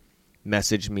can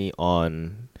message me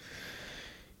on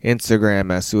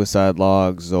Instagram at Suicide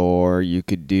Logs, or you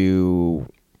could do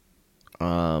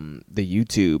the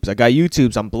YouTubes. I got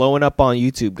YouTubes. I'm blowing up on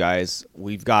YouTube, guys.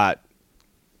 We've got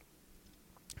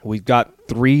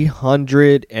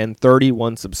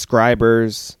 331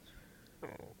 subscribers.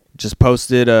 Just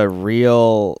posted a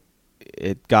reel.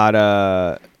 It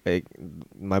got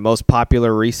my most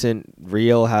popular recent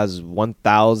reel has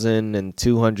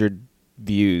 1,200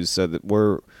 views. So that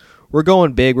we're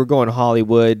going big. We're going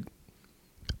Hollywood.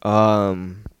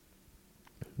 The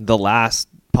last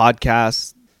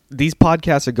podcast. These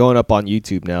podcasts are going up on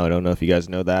YouTube now. I don't know if you guys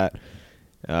know that.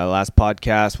 Last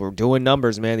podcast, we're doing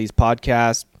numbers, man. These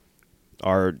podcasts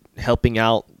are helping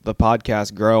out the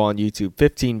podcast grow on YouTube.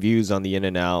 15 views on the In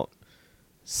and Out,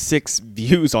 6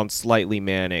 views on Slightly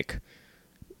Manic,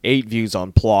 8 views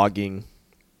on Plogging,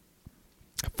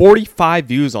 45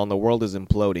 views on The World is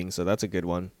Imploding, so that's a good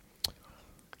one.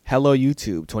 Hello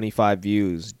YouTube, 25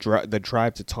 views. The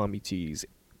Drive to Tommy T's,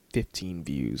 15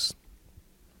 views.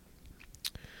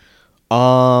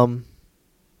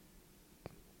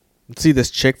 Let's see this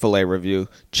Chick-fil-A review.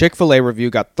 Chick-fil-A review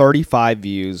got 35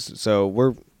 views. So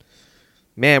we're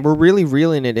really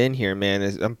reeling it in here, man.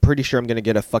 I'm pretty sure I'm going to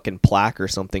get a fucking plaque or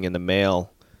something in the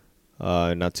mail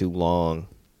not too long.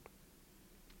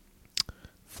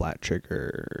 Flat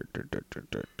trigger.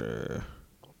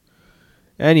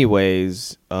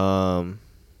 Anyways, yeah,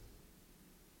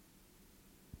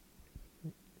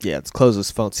 let's close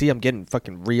this phone. See, I'm getting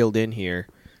fucking reeled in here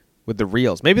with the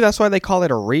reels. Maybe that's why they call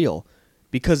it a reel.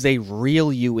 Because they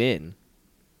reel you in.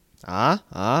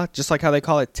 Just like how they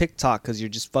call it TikTok, because you're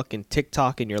just fucking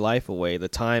TikToking your life away. The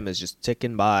time is just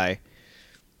ticking by.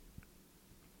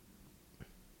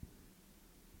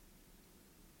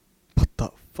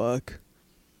 fuck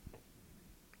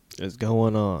is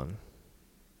going on?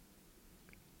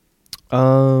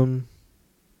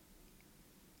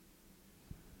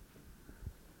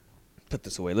 Put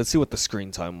this away. Let's see what the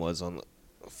screen time was on the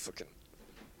fucking.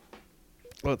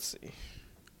 Let's see.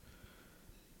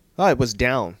 Oh, it was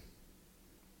down.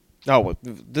 Oh, well,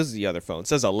 this is the other phone. It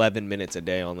says 11 minutes a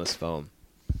day on this phone.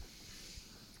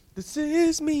 This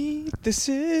is me. This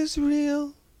is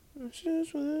real. This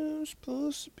is where I'm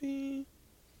supposed to be.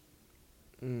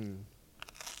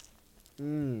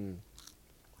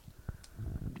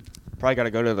 Probably got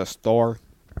to go to the store.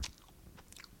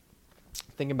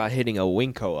 Thinking about hitting a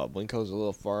Winco up. Winco's a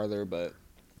little farther, but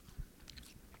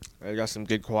I got some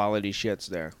good quality shits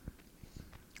there.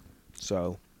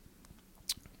 So,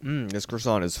 this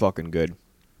croissant is fucking good.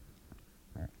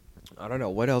 I don't know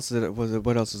what else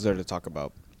what else is there to talk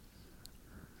about.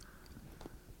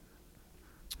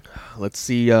 Let's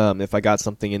see if I got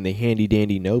something in the handy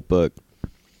dandy notebook.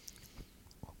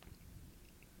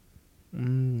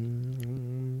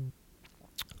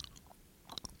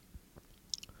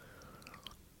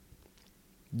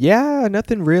 Yeah,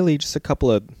 nothing really. Just a couple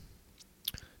of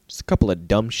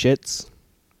dumb shits.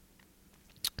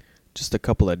 Just a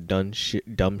couple of dumb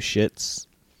shits.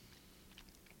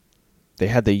 They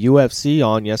had the UFC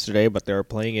on yesterday, but they were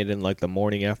playing it in like the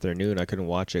morning afternoon. I couldn't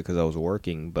watch it because I was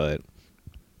working, but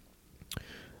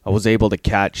I was able to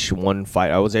catch one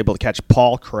fight. I was able to catch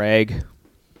Paul Craig.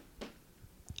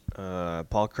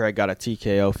 Paul Craig got a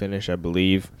TKO finish, I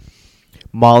believe.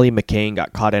 Molly McCain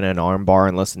got caught in an armbar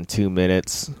in less than 2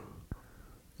 minutes.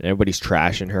 Everybody's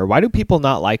trashing her. Why do people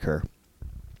not like her?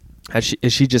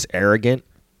 Is she just arrogant?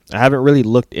 I haven't really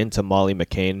looked into Molly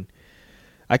McCain.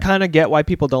 I kind of get why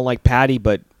people don't like Patty,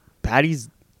 but Patty's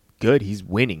good. He's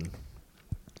winning.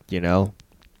 You know?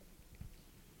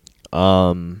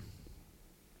 I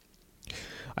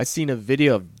seen a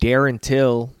video of Darren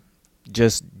Till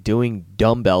just doing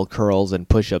dumbbell curls and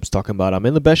push-ups, talking about, I'm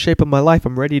in the best shape of my life.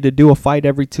 I'm ready to do a fight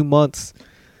every 2 months.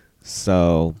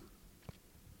 So,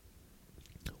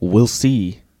 we'll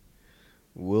see.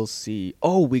 We'll see.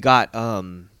 Oh, we got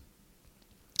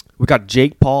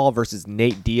Jake Paul versus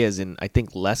Nate Diaz in, I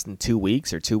think, less than 2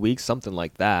 weeks or 2 weeks, something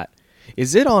like that.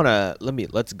 Is it on a,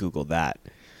 let's Google that.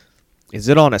 Is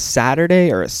it on a Saturday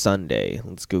or a Sunday?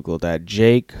 Let's Google that.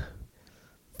 Jake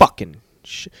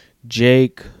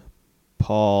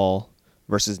Paul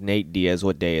versus Nate Diaz.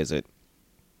 What day is it?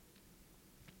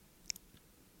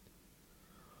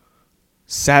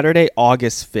 Saturday,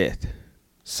 August 5th.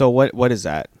 So what is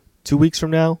that? 2 weeks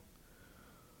from now?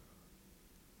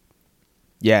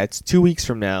 Yeah, it's 2 weeks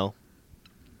from now.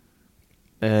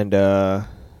 And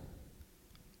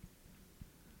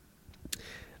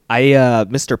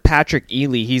Mr. Patrick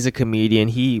Ely, he's a comedian.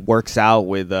 He works out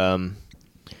with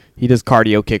he does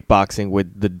cardio kickboxing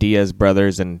with the Diaz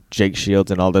brothers and Jake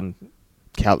Shields and all them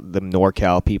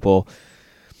NorCal people.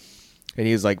 And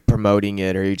he was like promoting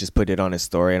it, or he just put it on his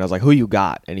story. And I was like, who you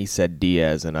got? And he said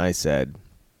Diaz. And I said,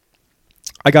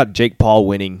 I got Jake Paul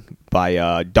winning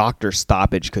by doctor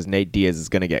stoppage because Nate Diaz is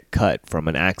going to get cut from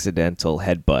an accidental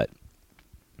headbutt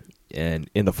and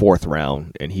in the 4th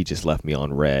round. And he just left me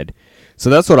on red. So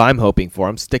that's what I'm hoping for.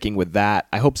 I'm sticking with that.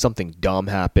 I hope something dumb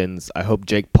happens. I hope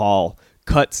Jake Paul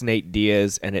cuts Nate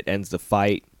Diaz and it ends the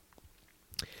fight.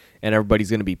 And everybody's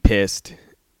going to be pissed.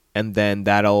 And then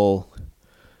that'll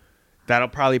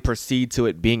probably proceed to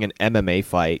it being an MMA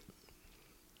fight.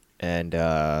 And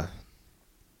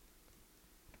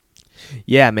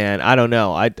yeah, man, I don't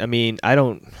know. I mean, I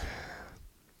don't.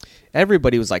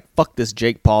 Everybody was like, fuck this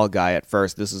Jake Paul guy at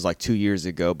first. This is like 2 years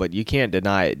ago, but you can't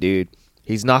deny it, dude.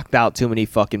 He's knocked out too many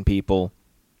fucking people.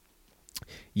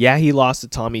 Yeah, he lost to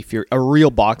Tommy Fury, a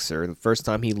real boxer. The first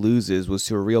time he loses was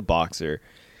to a real boxer.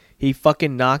 He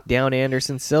fucking knocked down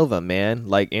Anderson Silva, man.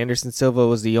 Like, Anderson Silva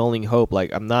was the only hope.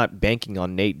 Like, I'm not banking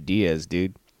on Nate Diaz,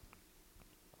 dude.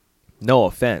 No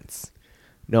offense.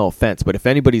 No offense. But if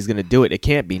anybody's going to do it, it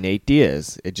can't be Nate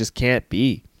Diaz. It just can't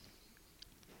be.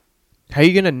 How are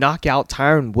you going to knock out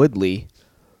Tyron Woodley,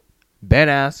 Ben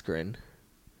Askren?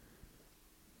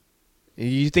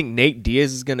 You think Nate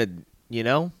Diaz is going to, you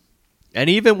know? And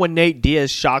even when Nate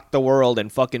Diaz shocked the world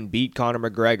and fucking beat Conor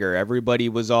McGregor, everybody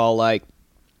was all like,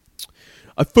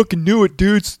 I fucking knew it,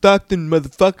 dude. Stockton,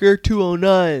 motherfucker,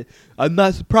 209. I'm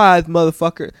not surprised,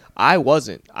 motherfucker. I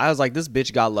wasn't. I was like, this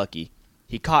bitch got lucky.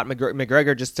 He caught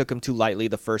McGregor, just took him too lightly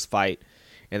the first fight.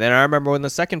 And then I remember when the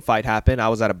second fight happened, I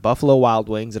was at a Buffalo Wild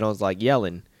Wings, and I was like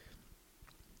yelling.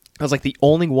 I was like the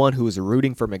only one who was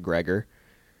rooting for McGregor.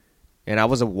 And I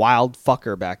was a wild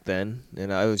fucker back then.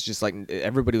 And I was just like,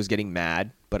 everybody was getting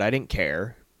mad, but I didn't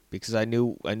care because I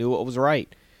knew what was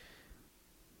right.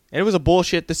 And it was a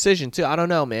bullshit decision, too. I don't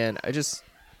know, man.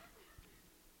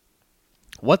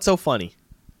 What's so funny?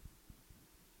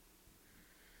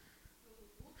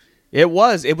 It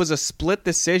was a split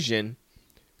decision.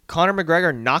 Conor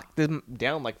McGregor knocked him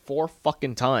down like 4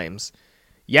 fucking times.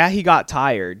 Yeah, he got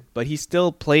tired, but he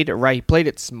still played it right. He played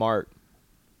it smart.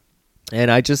 And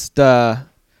I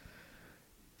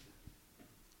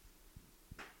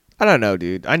don't know,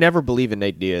 dude. I never believe in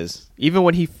Nate Diaz. Even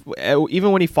when he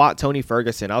fought Tony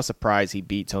Ferguson, I was surprised he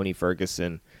beat Tony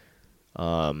Ferguson.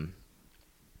 Like,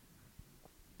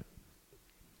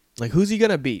 who's he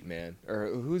gonna beat, man? Or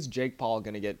who's Jake Paul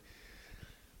gonna get?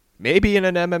 Maybe in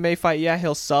an MMA fight, yeah,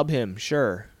 he'll sub him,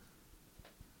 sure,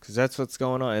 because that's what's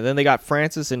going on. And then they got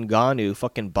Francis Ngannou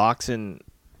fucking boxing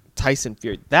Tyson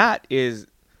Fury. That's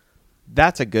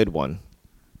a good one.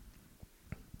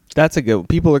 That's a good.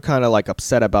 People are kind of like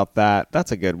upset about that.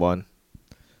 That's a good one.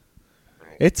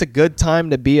 It's a good time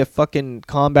to be a fucking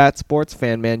combat sports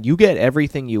fan, man. You get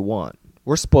everything you want.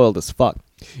 We're spoiled as fuck.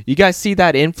 You guys see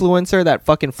that influencer that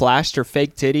fucking flashed her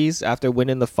fake titties after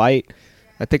winning the fight?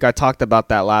 I think I talked about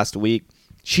that last week.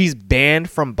 She's banned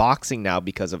from boxing now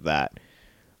because of that.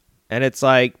 And it's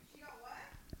like,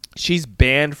 she's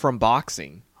banned from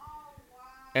boxing.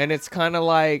 And it's kind of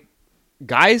like,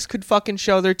 guys could fucking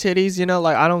show their titties, you know?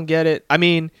 Like, I don't get it. I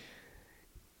mean,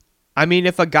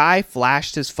 if a guy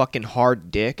flashed his fucking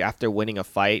hard dick after winning a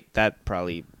fight, that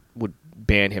probably would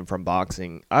ban him from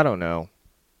boxing. I don't know.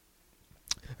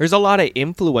 There's a lot of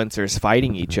influencers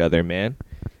fighting each other, man.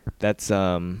 That's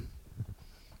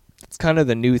it's kind of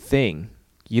the new thing.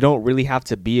 You don't really have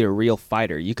to be a real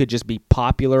fighter. You could just be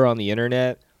popular on the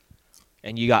internet,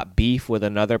 and you got beef with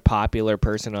another popular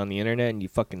person on the internet, and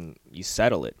you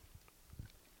settle it.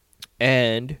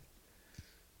 And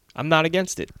I'm not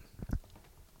against it.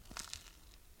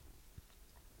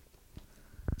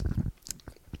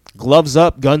 Gloves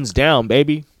up, guns down,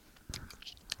 baby.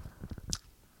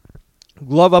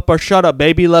 Glove up or shut up,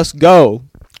 baby. Let's go.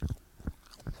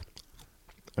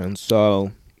 And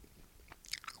so,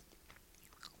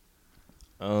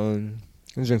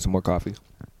 let's drink some more coffee.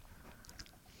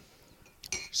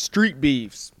 Street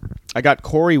beefs. I got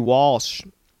Corey Walsh,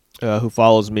 who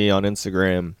follows me on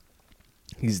Instagram.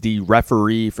 He's the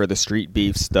referee for the street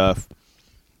beef stuff.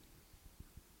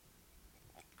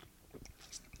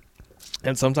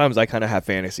 And sometimes I kind of have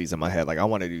fantasies in my head. Like, I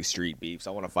want to do street beefs.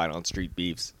 I want to fight on street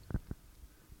beefs.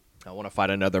 I want to fight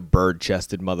another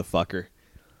bird-chested motherfucker.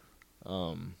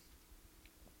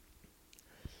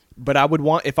 But I would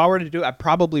want, if I were to do, I'd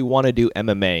probably want to do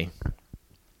MMA.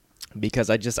 Because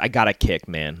I got to kick,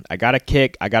 man. I got to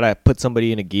kick. I got to put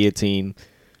somebody in a guillotine.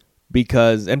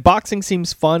 And boxing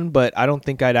seems fun, but I don't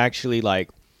think I'd actually, like,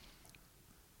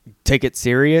 take it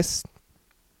serious.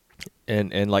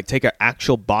 And like, take an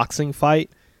actual boxing fight.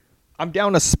 I'm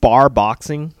down to spar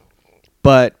boxing.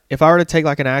 But if I were to take,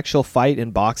 like, an actual fight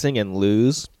in boxing and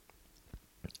lose,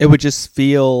 it would just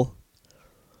feel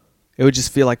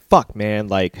like, fuck, man,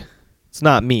 like, it's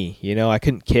not me, you know? I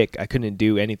couldn't kick. I couldn't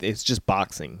do anything. It's just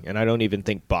boxing. And I don't even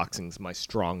think boxing's my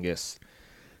strongest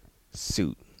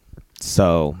suit.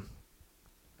 So,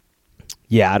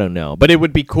 yeah, I don't know. But it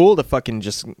would be cool to fucking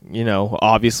just, you know,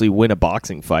 obviously win a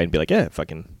boxing fight and be like, yeah,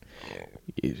 fucking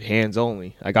hands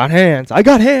only. I got hands.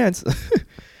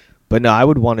 But no, I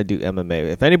would want to do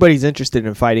MMA. If anybody's interested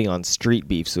in fighting on street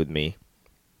beefs with me,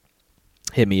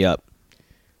 hit me up.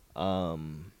 I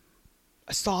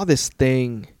saw this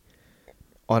thing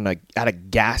at a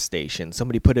gas station.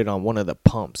 Somebody put it on one of the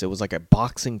pumps. It was like a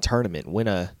boxing tournament. Win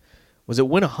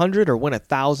 $100 or win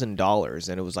 $1,000?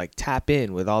 And it was like tap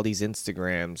in with all these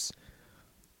Instagrams.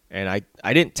 And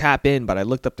I didn't tap in, but I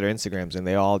looked up their Instagrams and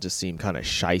they all just seemed kind of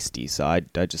shisty. So I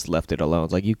just left it alone.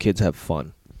 It's like, you kids have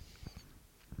fun.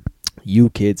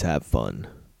 You kids have fun.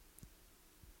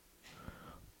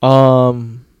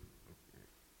 And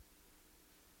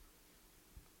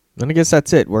I guess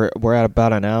that's it. We're at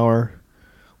about an hour.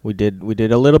 We did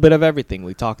a little bit of everything.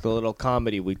 We talked a little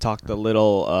comedy. We talked a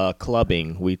little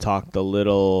clubbing. We talked a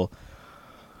little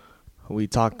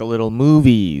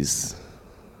movies.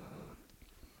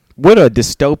 What a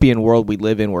dystopian world we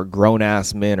live in, where grown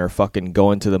ass men are fucking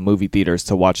going to the movie theaters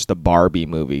to watch the Barbie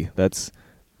movie. That's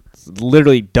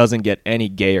literally doesn't get any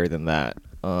gayer than that.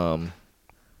 So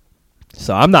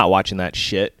I'm not watching that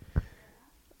shit.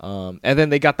 And then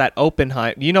they got that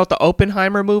Oppenheimer. You know what the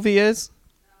Oppenheimer movie is?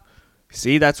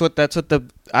 See, I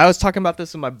was talking about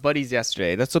this with my buddies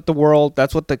yesterday. That's what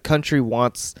the country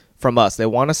wants from us. They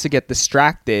want us to get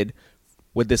distracted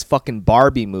with this fucking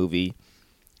Barbie movie.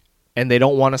 And they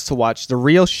don't want us to watch the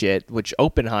real shit, which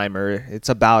Oppenheimer, it's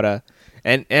about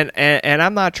And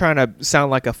I'm not trying to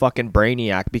sound like a fucking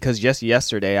brainiac, because just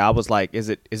yesterday I was like, is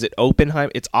it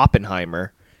Oppenheimer? It's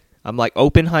Oppenheimer. I'm like,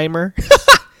 Oppenheimer?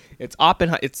 It's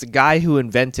Oppenheimer. It's the guy who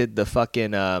invented the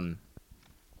fucking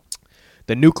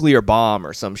the nuclear bomb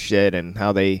or some shit, and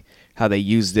how they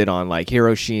used it on like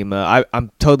Hiroshima.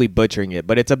 I'm totally butchering it,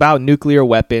 but it's about nuclear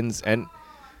weapons. And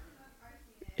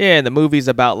yeah, and the movie's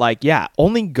about like, yeah,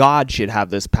 only God should have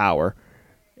this power.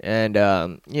 And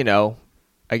you know,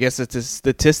 I guess it's the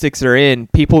statistics are in,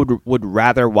 people would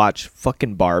rather watch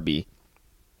fucking Barbie.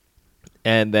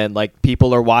 And then like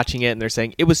people are watching it and they're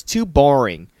saying it was too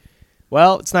boring.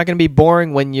 Well, it's not going to be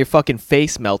boring when your fucking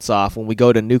face melts off when we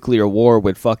go to nuclear war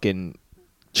with fucking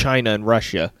China and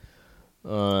Russia.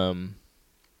 So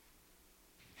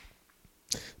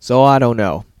I don't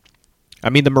know. I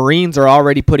mean, the Marines are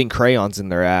already putting crayons in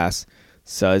their ass.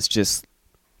 So it's just,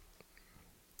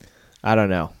 I don't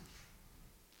know.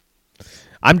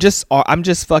 I'm just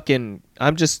armchair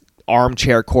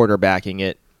quarterbacking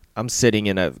it. I'm sitting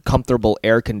in a comfortable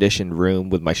air-conditioned room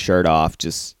with my shirt off,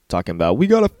 just talking about, we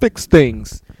gotta fix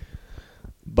things.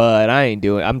 But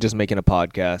I'm just making a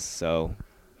podcast, so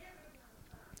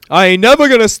I ain't never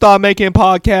gonna stop making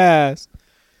podcasts.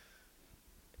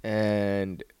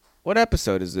 And what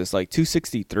episode is this? Like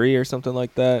 263 or something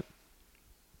like that?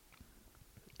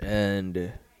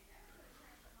 And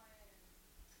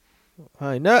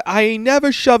I ain't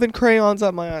never shoving crayons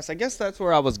up my ass. I guess that's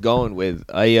where I was going with.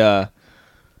 I'd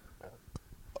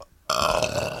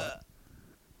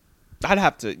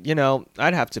have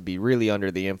to be really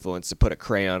under the influence to put a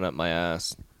crayon up my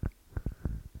ass.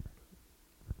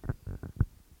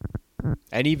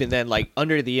 And even then, like,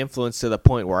 under the influence to the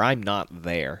point where I'm not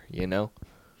there, you know?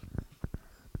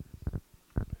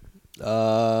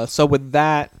 So with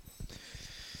that,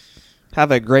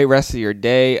 have a great rest of your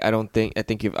day. I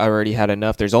think you've already had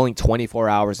enough. There's only 24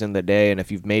 hours in the day, and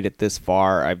if you've made it this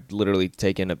far, I've literally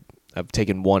taken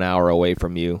 1 hour away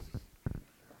from you.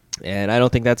 And I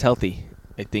don't think that's healthy.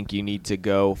 I think you need to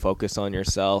go focus on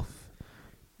yourself.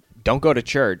 Don't go to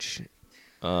church,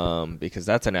 because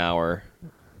that's an hour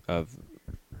of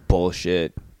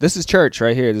bullshit. This is church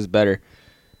right here. This is better.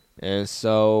 And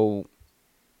so,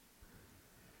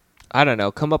 I don't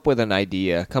know. Come up with an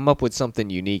idea. Come up with something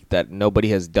unique that nobody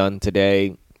has done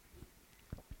today.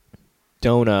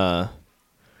 Don't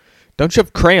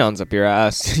shove crayons up your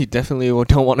ass. You definitely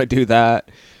don't want to do that.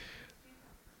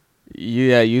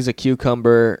 Yeah, use a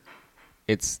cucumber.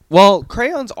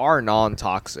 Crayons are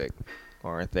non-toxic,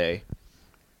 aren't they?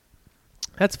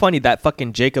 That's funny. That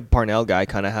fucking Jacob Parnell guy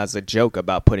kind of has a joke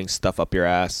about putting stuff up your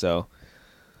ass. So,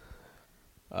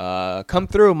 come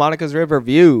through Monica's River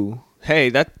View. Hey,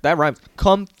 that rhymes.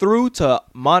 Come through to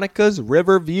Monica's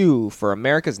River View for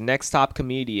America's Next Top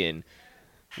Comedian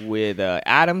with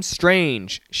Adam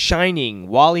Strange, Shining,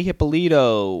 Wally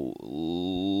Hippolito,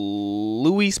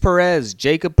 Luis Perez,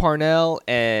 Jacob Parnell,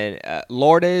 and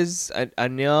Lourdes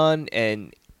Anyon,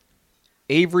 and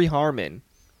Avery Harmon.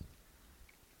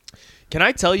 Can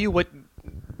I tell you what?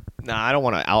 Nah, I don't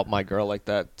want to out my girl like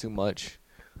that too much.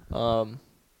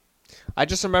 I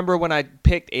just remember when I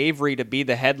picked Avery to be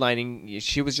the headlining,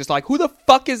 she was just like, who the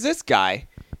fuck is this guy?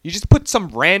 You just put some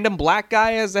random black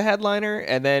guy as the headliner?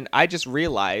 And then I just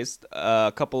realized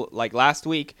last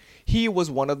week, he was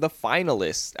one of the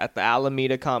finalists at the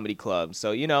Alameda Comedy Club.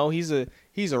 So, you know, he's a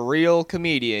real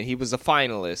comedian. He was a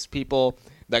finalist. People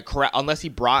that unless he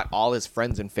brought all his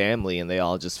friends and family and they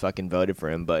all just fucking voted for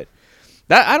him. But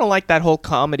I don't like that whole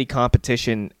comedy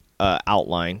competition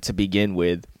outline to begin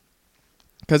with.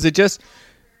 Because it's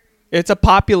a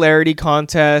popularity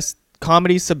contest.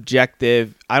 Comedy's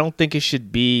subjective. I don't think it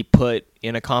should be put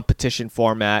in a competition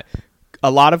format. A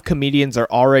lot of comedians are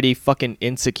already fucking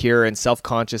insecure and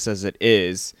self-conscious as it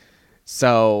is.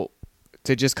 So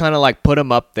to just kind of like put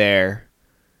them up there,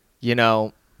 you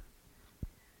know,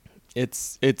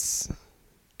 it's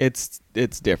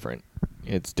different.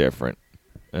 It's different.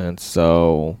 And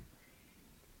so,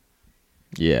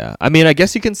 yeah. I mean, I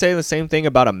guess you can say the same thing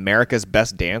about America's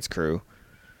Best Dance Crew.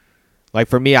 Like,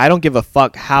 for me, I don't give a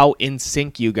fuck how in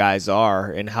sync you guys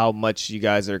are and how much you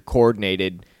guys are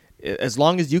coordinated. As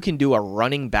long as you can do a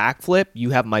running backflip,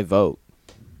 you have my vote.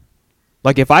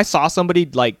 Like, if I saw somebody,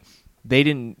 like, they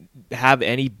didn't have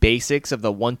any basics of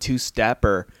the 1-2 step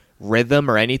or rhythm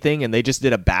or anything, and they just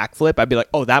did a backflip, I'd be like,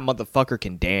 oh, that motherfucker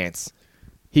can dance.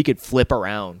 He could flip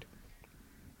around.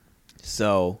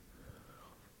 So,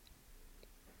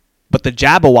 but the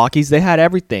Jabberwockies, they had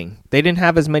everything. They didn't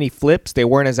have as many flips. They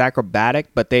weren't as acrobatic,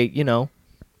 but they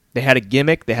had a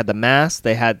gimmick. They had the mask.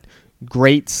 They had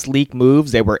great, sleek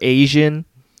moves. They were Asian.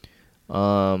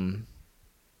 What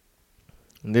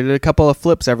They did a couple of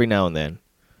flips every now and then.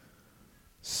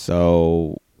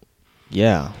 So,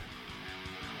 yeah.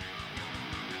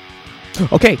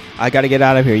 Okay, I got to get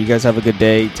out of here. You guys have a good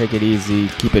day. Take it easy.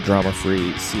 Keep it drama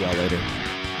free. See y'all later.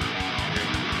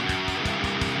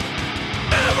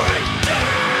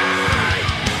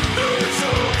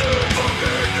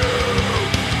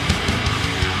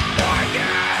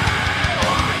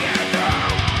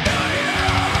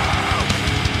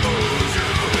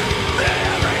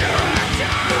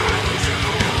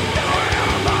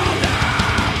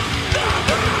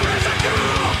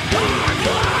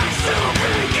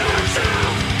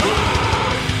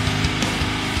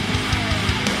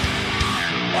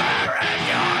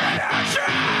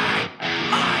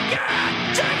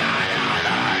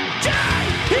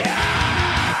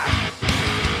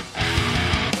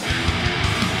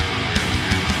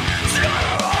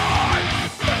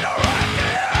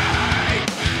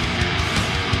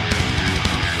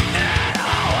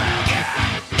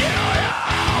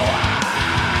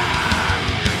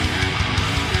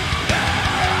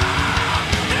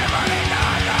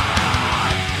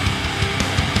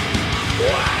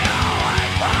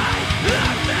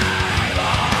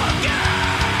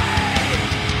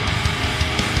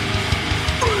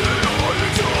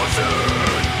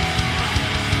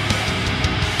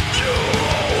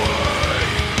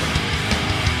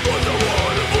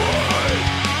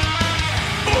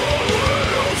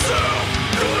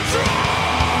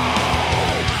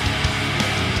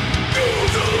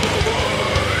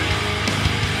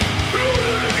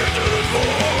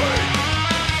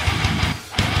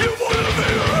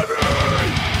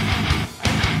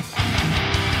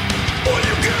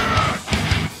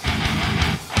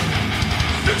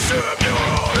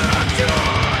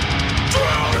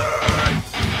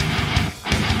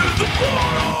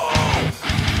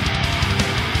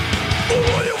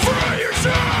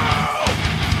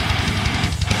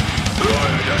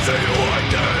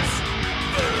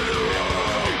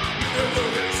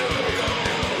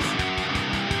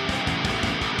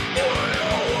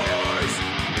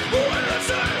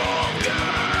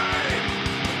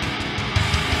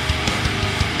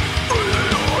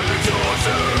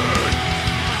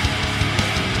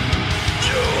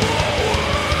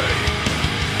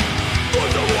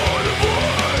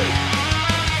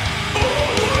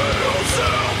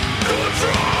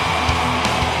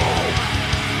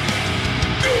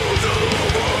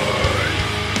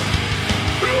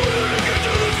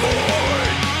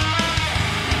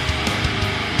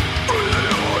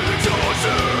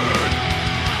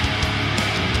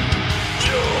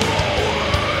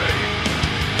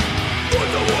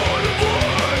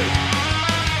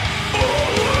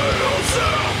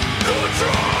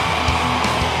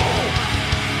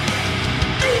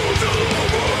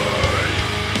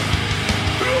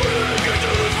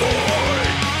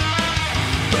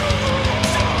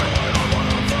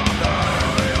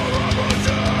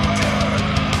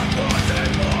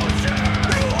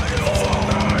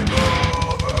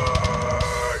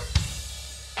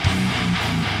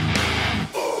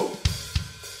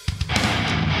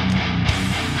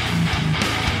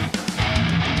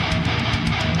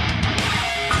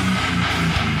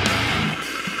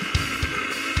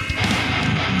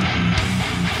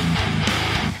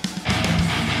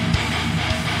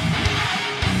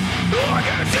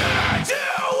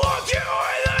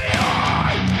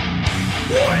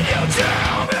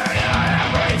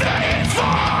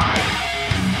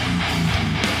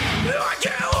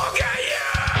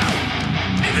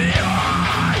 The